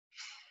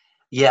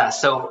 Yeah.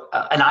 So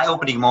an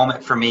eye-opening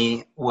moment for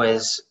me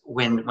was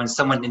when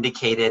someone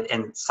indicated,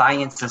 and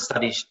science and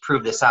studies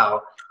prove this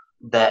out,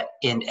 that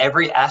in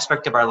every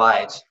aspect of our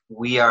lives,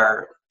 we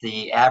are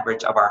the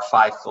average of our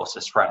 5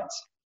 closest friends.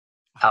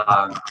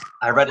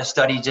 I read a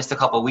study just a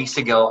couple of weeks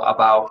ago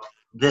about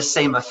this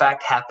same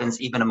effect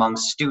happens even among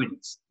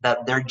students,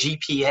 that their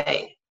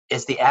GPA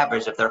is the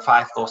average of their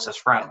 5 closest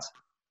friends.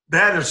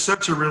 That is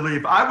such a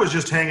relief. I was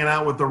just hanging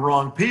out with the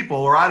wrong people,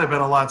 or I'd have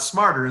been a lot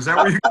smarter. Is that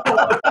where you're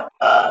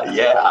going?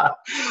 Yeah.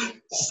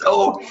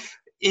 So,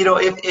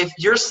 if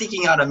you're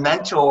seeking out a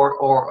mentor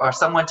or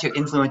someone to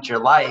influence your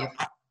life,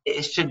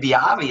 it should be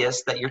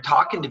obvious that you're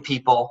talking to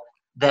people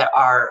that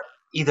are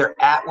either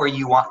at where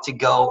you want to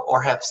go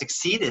or have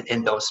succeeded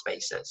in those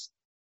spaces.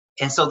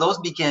 And so those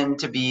begin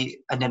to be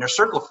an inner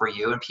circle for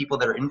you and people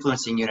that are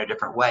influencing you in a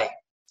different way.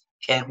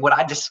 And what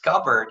I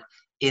discovered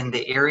in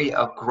the area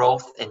of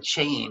growth and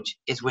change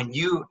is when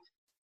you,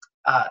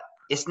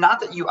 it's not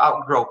that you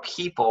outgrow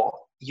people,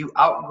 you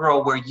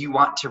outgrow where you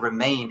want to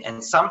remain.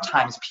 And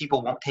sometimes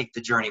people won't take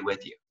the journey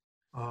with you.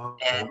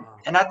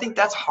 And I think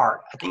that's hard.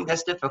 I think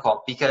that's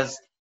difficult because,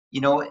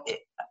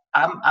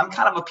 I'm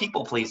kind of a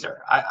people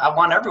pleaser. I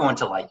want everyone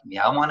to like me.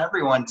 I want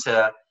everyone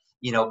to,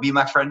 be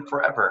my friend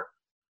forever.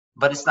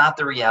 But it's not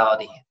the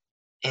reality.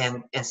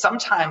 And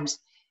sometimes,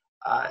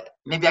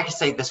 maybe I could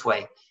say it this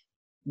way,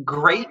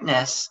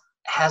 greatness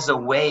has a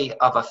way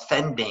of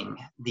offending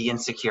the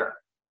insecure.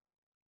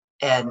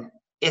 And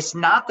it's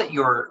not that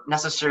you're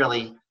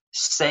necessarily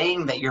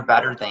saying that you're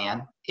better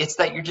than, it's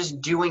that you're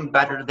just doing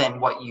better than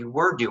what you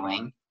were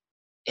doing,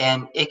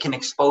 and it can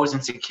expose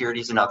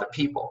insecurities in other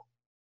people.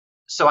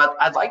 So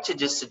I'd like to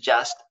just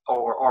suggest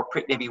or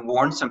maybe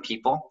warn some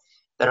people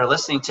that are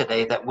listening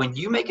today that when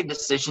you make a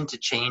decision to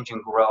change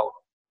and grow,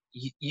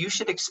 you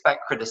should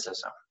expect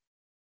criticism.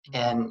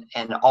 And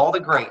all the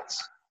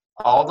greats,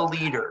 all the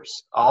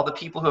leaders, all the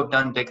people who have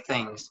done big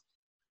things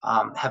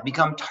have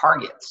become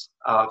targets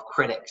of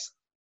critics.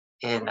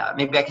 And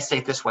maybe I can say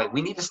it this way.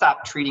 We need to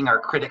stop treating our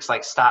critics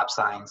like stop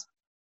signs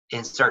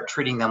and start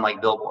treating them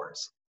like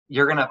billboards.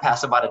 You're going to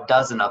pass about a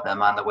dozen of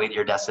them on the way to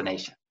your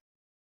destination.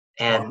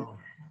 And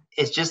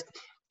it's just,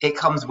 it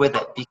comes with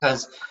it,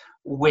 because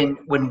when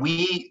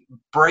we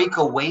break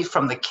away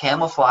from the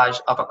camouflage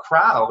of a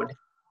crowd,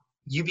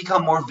 you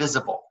become more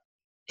visible,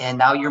 and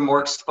now you're more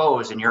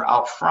exposed and you're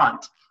out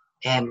front.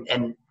 And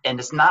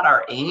it's not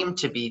our aim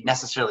to be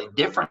necessarily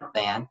different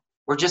than,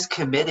 we're just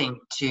committing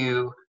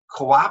to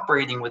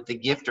cooperating with the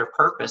gift or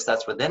purpose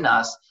that's within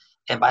us.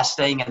 And by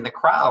staying in the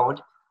crowd,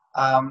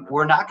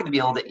 we're not going to be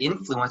able to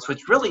influence,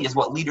 which really is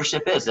what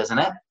leadership is, isn't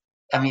it?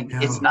 I mean,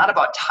 It's not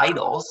about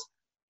titles.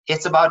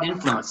 It's about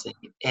influencing.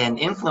 And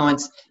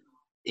influence,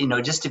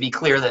 just to be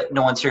clear that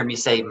no one's hearing me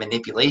say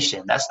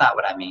manipulation. That's not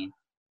what I mean.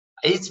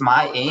 It's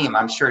my aim.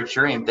 I'm sure it's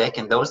your aim, Vic,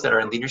 and those that are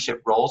in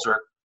leadership roles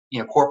or,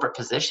 corporate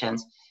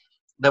positions,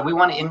 that we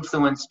want to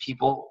influence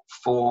people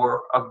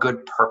for a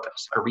good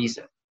purpose, a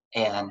reason.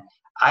 And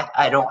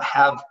I don't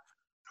have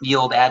the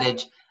old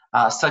adage,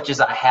 such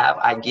as I have,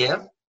 I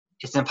give.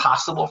 It's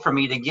impossible for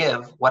me to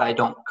give what I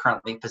don't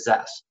currently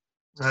possess.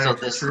 Right,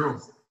 So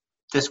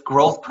this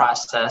growth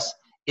process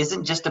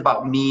isn't just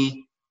about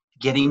me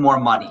getting more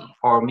money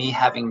or me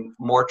having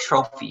more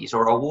trophies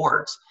or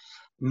awards.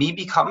 Me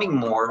becoming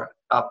more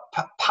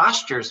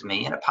postures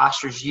me, and it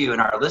postures you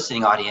and our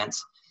listening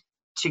audience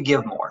to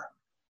give more.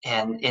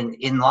 And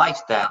in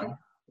life, then,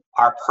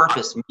 our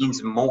purpose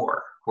means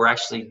more. We're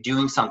actually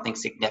doing something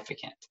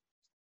significant.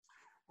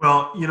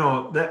 Well,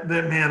 that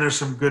man, there's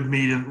some good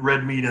meat and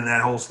red meat in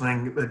that whole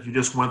thing that you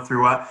just went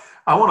through. I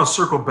want to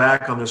circle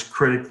back on this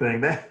critic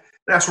thing.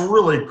 That's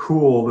really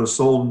cool. This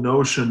whole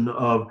notion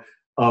of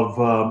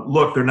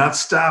look, they're not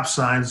stop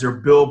signs; they're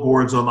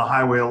billboards on the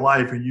highway of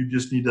life, and you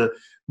just need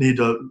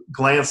to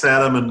glance at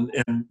them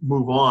and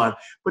move on.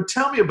 But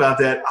tell me about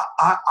that.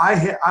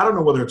 I don't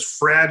know whether it's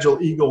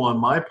fragile ego on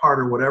my part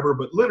or whatever,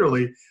 but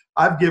literally,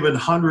 I've given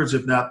hundreds,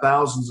 if not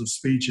thousands, of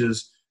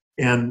speeches.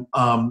 And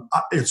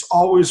it's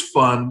always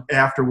fun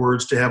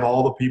afterwards to have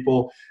all the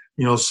people,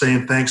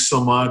 saying thanks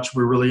so much,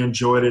 we really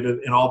enjoyed it,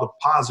 and all the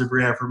positive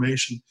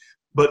reaffirmation.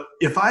 But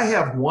if I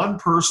have one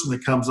person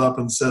that comes up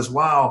and says,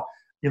 wow,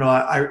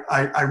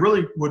 I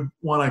really would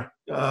want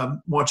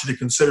you to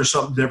consider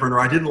something different, or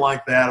I didn't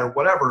like that, or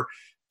whatever,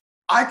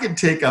 I could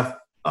take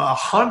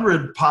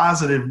 100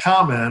 positive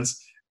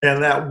comments,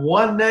 and that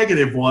one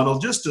negative one will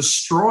just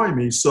destroy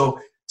me. So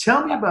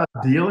tell me about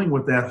dealing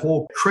with that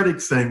whole critic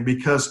thing,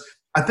 because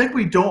I think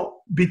we don't,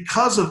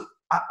 because of,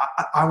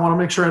 I want to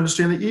make sure I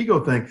understand the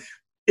ego thing.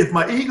 If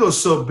my ego is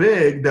so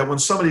big that when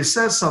somebody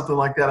says something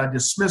like that, I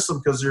dismiss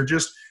them because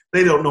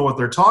they don't know what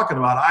they're talking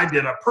about. I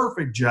did a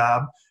perfect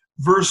job,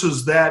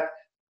 versus that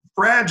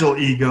fragile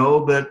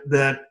ego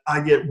that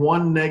I get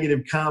one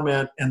negative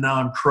comment and now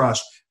I'm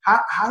crushed. How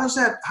does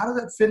that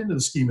fit into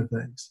the scheme of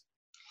things?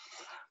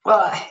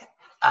 Well,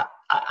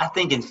 I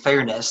think in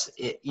fairness,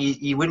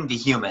 you wouldn't be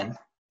human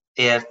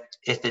if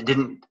it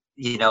didn't,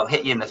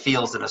 hit you in the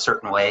feels in a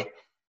certain way,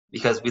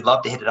 because we'd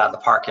love to hit it out of the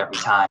park every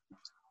time.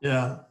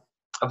 Yeah.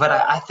 But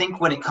I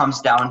think when it comes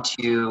down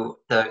to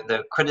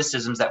the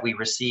criticisms that we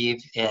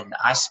receive, and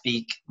I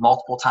speak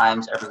multiple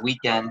times every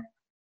weekend,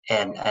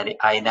 and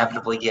I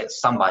inevitably get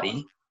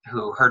somebody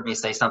who heard me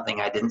say something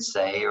I didn't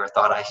say or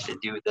thought I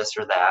should do this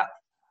or that.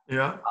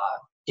 Yeah.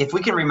 If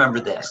we can remember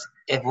this,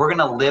 if we're going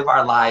to live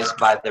our lives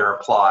by their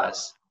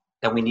applause,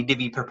 then we need to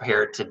be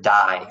prepared to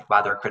die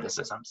by their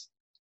criticisms.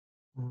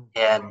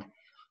 And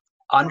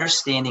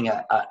understanding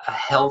a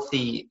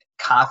healthy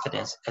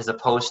confidence as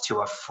opposed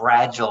to a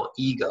fragile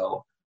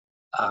ego,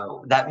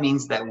 that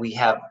means that we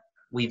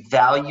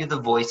value the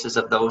voices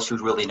of those who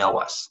really know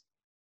us.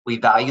 We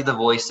value the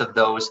voice of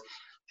those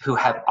who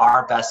have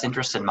our best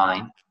interests in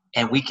mind,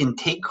 and we can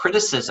take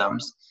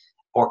criticisms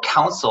or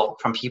counsel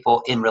from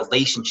people in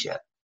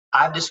relationship.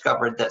 I've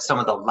discovered that some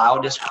of the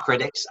loudest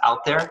critics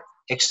out there,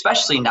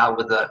 especially now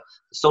with the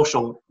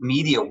social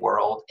media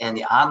world and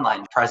the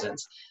online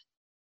presence,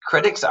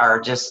 critics are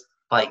just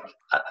like,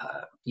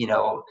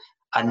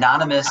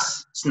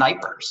 anonymous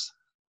snipers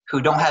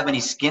who don't have any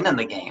skin in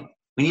the game.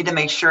 We need to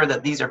make sure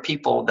that these are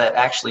people that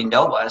actually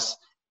know us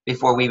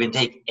before we even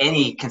take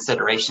any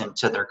consideration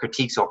to their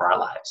critiques over our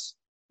lives.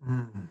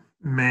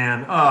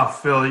 Man,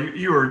 Phil,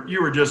 you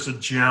were just a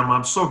gem.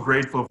 I'm so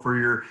grateful for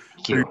your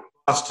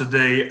thoughts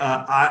today.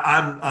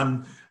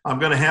 I'm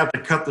going to have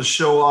to cut the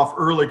show off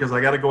early because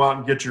I got to go out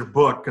and get your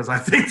book because I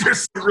think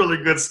there's some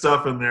really good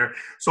stuff in there.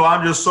 So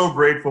I'm just so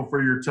grateful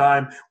for your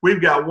time. We've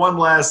got one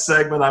last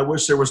segment. I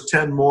wish there was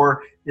 10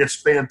 more. It's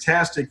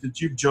fantastic that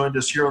you've joined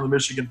us here on the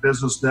Michigan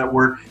Business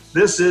Network.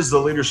 This is the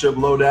Leadership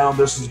Lowdown.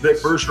 This is Vic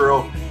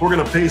Verchereau. We're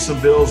going to pay some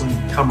bills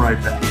and come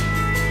right back.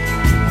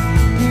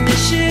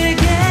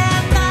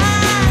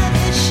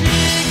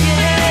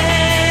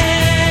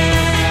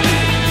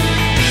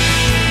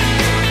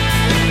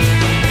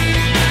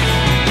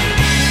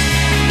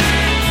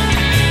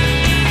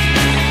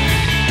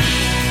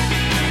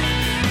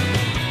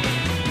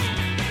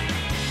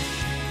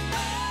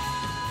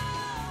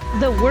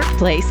 The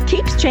workplace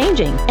keeps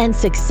changing, and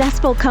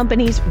successful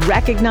companies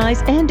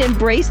recognize and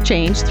embrace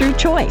change through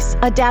choice,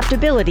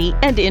 adaptability,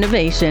 and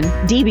innovation.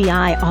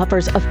 DBI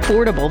offers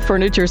affordable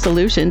furniture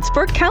solutions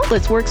for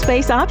countless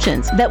workspace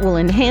options that will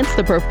enhance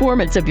the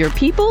performance of your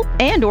people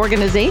and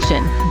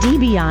organization.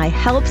 DBI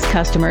helps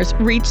customers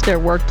reach their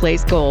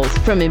workplace goals,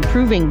 from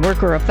improving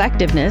worker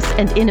effectiveness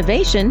and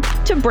innovation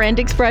to brand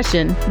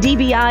expression.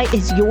 DBI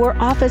is your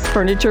office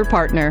furniture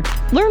partner.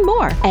 Learn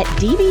more at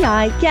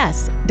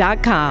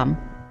dbiyes.com.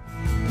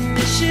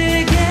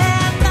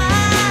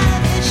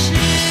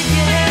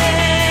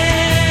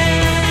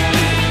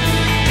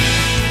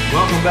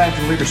 Welcome back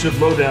to Leadership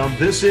Lowdown.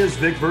 This is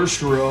Vic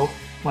Verchereau.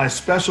 My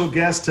special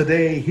guest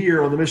today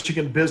here on the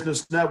Michigan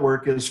Business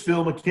Network is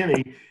Phil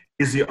McKinney.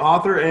 He's the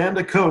author and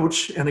a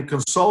coach and a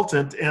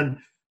consultant. And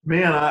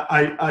man,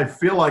 I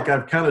feel like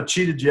I've kind of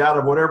cheated you out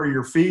of whatever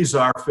your fees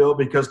are, Phil,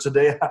 because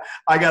today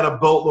I got a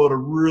boatload of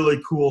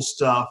really cool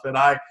stuff. And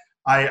I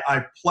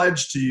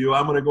pledge to you,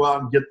 I'm going to go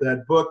out and get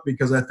that book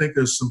because I think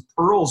there's some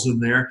pearls in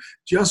there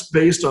just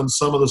based on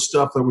some of the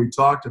stuff that we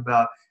talked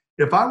about.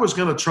 If I was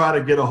going to try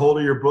to get a hold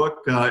of your book,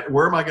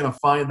 where am I going to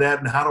find that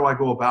and how do I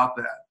go about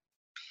that?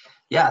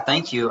 Yeah,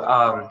 thank you.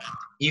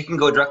 You can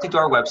go directly to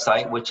our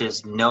website, which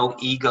is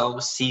noegocc.com.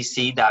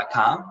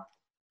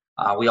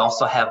 We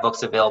also have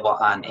books available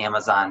on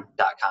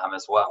Amazon.com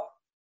as well.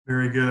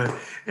 Very good.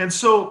 And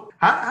so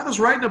how does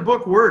writing a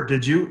book work?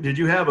 Did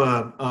you have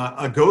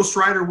a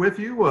ghostwriter with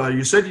you?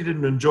 You said you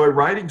didn't enjoy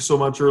writing so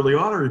much early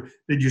on, or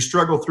did you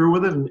struggle through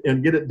with it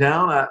and get it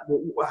down?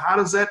 How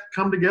does that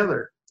come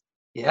together?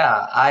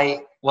 Yeah,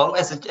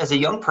 as a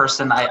young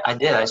person, I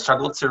did. I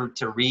struggled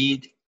to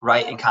read,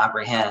 write, and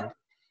comprehend.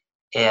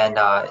 And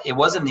it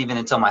wasn't even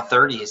until my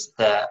 30s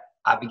that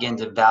I began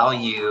to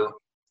value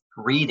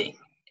reading.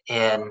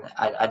 And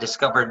I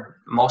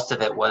discovered most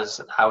of it was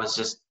I was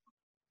just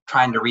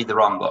trying to read the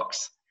wrong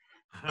books.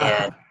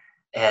 And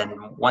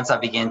once I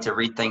began to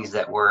read things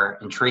that were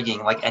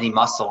intriguing, like any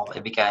muscle,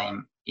 it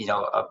became,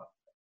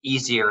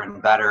 easier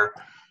and better.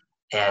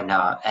 And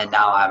now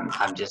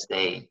I'm just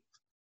a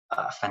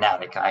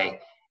fanatic.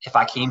 If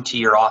I came to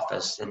your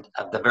office, and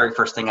the very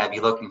first thing I'd be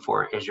looking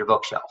for is your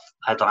bookshelf.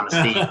 I'd want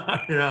to see,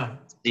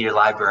 see your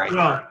library.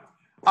 Yeah.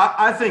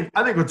 I think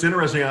what's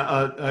interesting,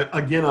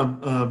 again,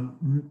 a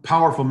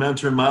powerful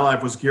mentor in my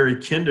life was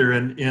Gary Kinder.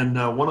 And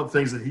one of the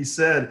things that he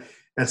said,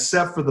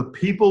 except for the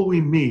people we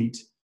meet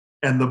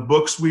and the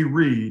books we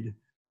read,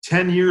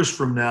 10 years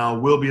from now,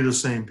 we'll be the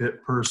same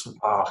person.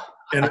 Oh,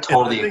 I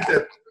totally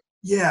agree.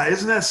 Yeah,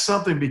 isn't that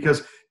something?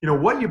 Because,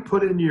 what you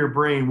put into your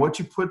brain, what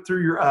you put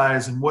through your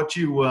eyes, and what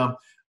you,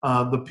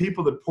 the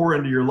people that pour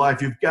into your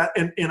life, you've got,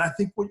 and I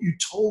think what you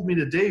told me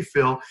today,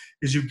 Phil,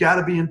 is you've got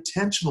to be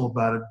intentional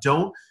about it.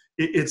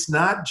 It's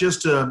not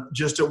just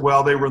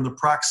well, they were in the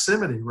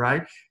proximity,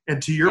 right?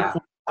 And to your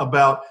point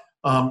about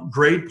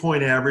grade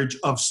point average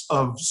of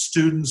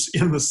students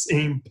in the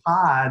same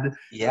pod.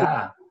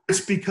 Yeah.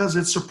 It's because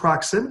it's a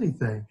proximity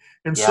thing.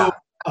 And so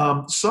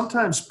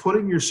sometimes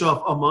putting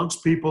yourself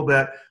amongst people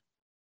that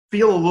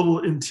feel a little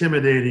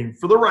intimidating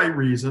for the right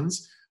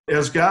reasons,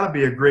 has got to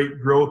be a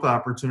great growth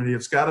opportunity.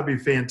 It's got to be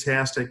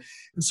fantastic.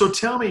 And so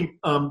tell me,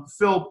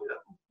 Phil,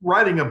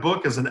 writing a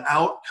book is an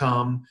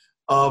outcome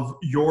of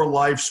your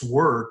life's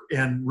work.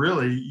 And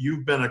really,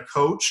 you've been a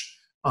coach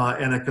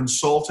and a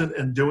consultant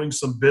and doing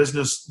some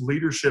business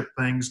leadership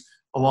things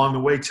along the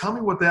way. Tell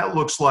me what that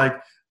looks like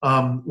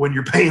when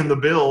you're paying the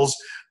bills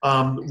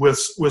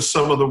with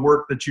some of the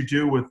work that you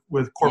do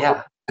with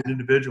corporate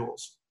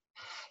individuals.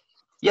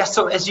 Yeah,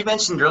 so as you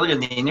mentioned earlier in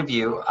the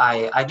interview,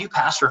 I do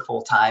pastor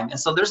full time. And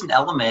so there's an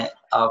element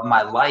of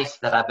my life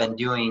that I've been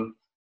doing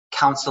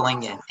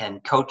counseling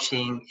and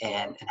coaching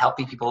and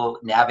helping people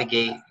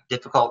navigate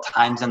difficult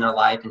times in their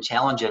life and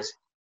challenges.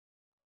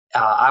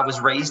 I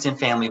was raised in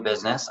family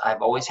business.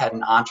 I've always had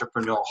an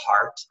entrepreneurial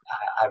heart.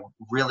 I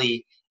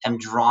really am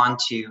drawn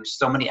to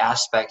so many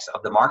aspects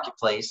of the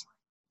marketplace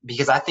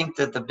because I think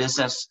that the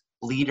business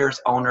leaders,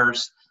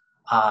 owners,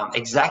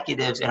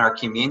 executives in our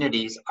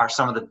communities are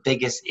some of the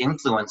biggest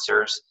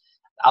influencers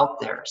out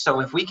there.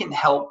 So if we can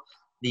help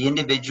the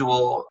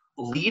individual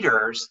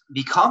leaders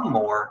become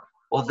more,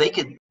 well, they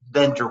could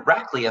then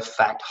directly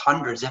affect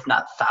hundreds, if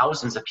not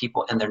thousands of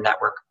people in their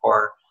network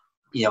or,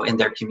 in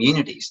their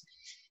communities.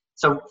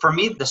 So for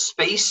me, the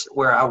space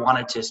where I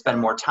wanted to spend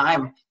more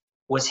time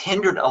was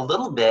hindered a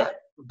little bit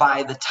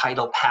by the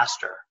title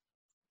pastor,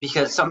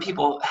 because some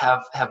people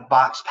have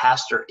boxed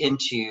pastor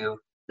into,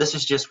 this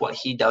is just what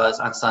he does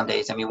on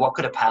Sundays. I mean, what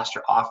could a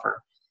pastor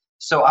offer?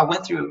 So I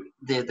went through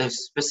the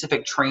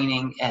specific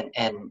training and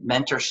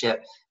mentorship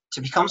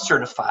to become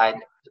certified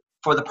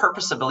for the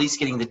purpose of at least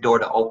getting the door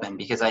to open,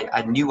 because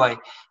I knew I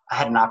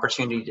had an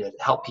opportunity to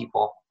help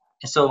people.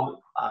 And so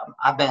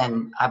I've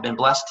been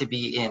blessed to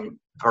be in a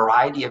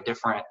variety of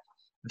different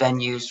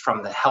venues,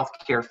 from the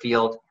healthcare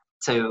field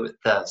to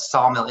the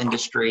sawmill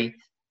industry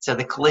to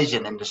the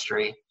collision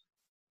industry,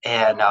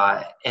 and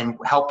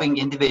helping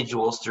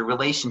individuals through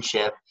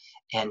relationship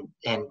and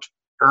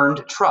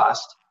earned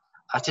trust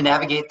to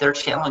navigate their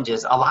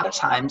challenges. A lot of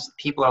times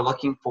people are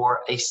looking for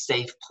a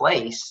safe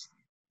place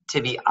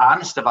to be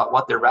honest about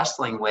what they're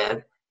wrestling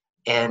with.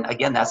 And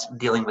again, that's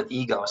dealing with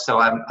ego. So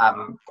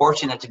I'm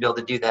fortunate to be able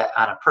to do that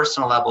on a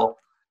personal level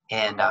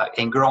and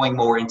growing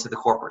more into the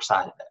corporate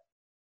side of it.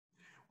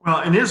 Well,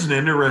 and isn't it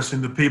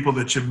interesting, the people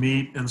that you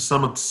meet and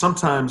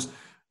sometimes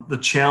the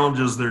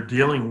challenges they're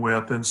dealing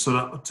with, and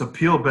so to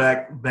peel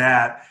back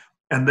that,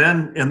 and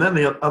then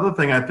the other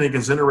thing I think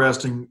is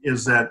interesting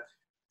is that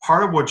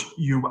part of what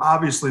you've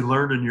obviously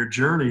learned in your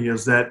journey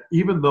is that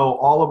even though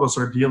all of us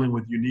are dealing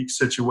with unique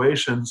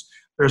situations,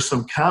 there's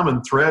some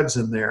common threads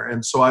in there.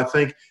 And so I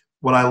think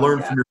what I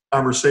learned from your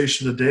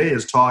conversation today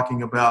is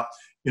talking about,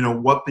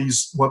 what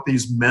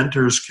these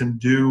mentors can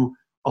do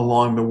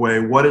along the way,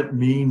 what it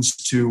means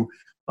to,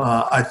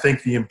 I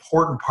think the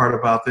important part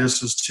about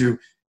this is to,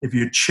 if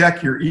you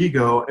check your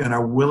ego and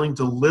are willing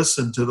to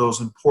listen to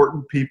those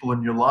important people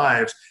in your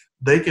lives,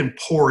 they can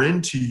pour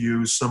into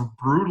you some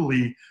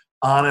brutally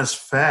honest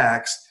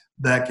facts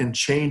that can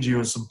change you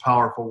in some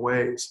powerful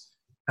ways.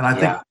 And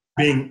I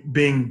think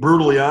being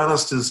brutally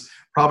honest is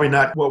probably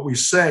not what we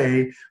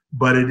say,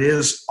 but it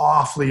is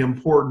awfully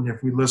important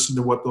if we listen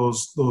to what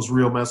those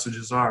real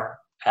messages are.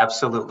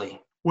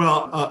 Absolutely.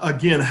 Well,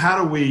 again,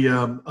 how do we,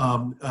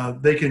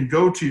 they can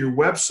go to your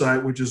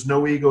website, which is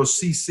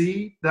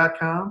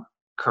noegocc.com.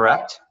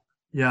 Correct.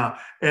 Yeah.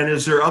 And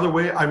is there other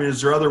ways,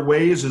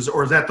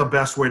 or is that the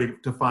best way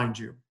to find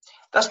you?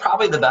 That's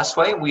probably the best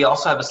way. We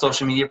also have a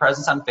social media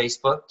presence on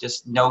Facebook,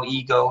 just No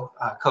Ego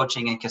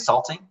Coaching and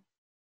Consulting.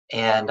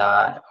 And,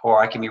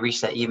 or I can be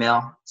reached at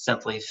email,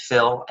 simply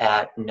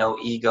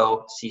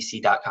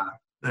phil@noegocc.com.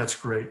 That's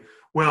great.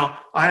 Well,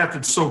 I have to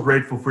be so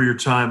grateful for your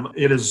time.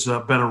 It has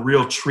been a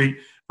real treat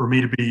for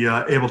me to be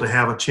able to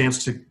have a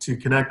chance to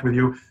connect with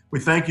you. We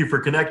thank you for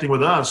connecting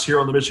with us here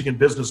on the Michigan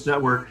Business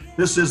Network.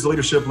 This is the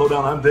Leadership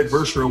Lowdown. I'm Vic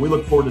Verschoor. We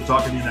look forward to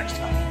talking to you next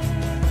time.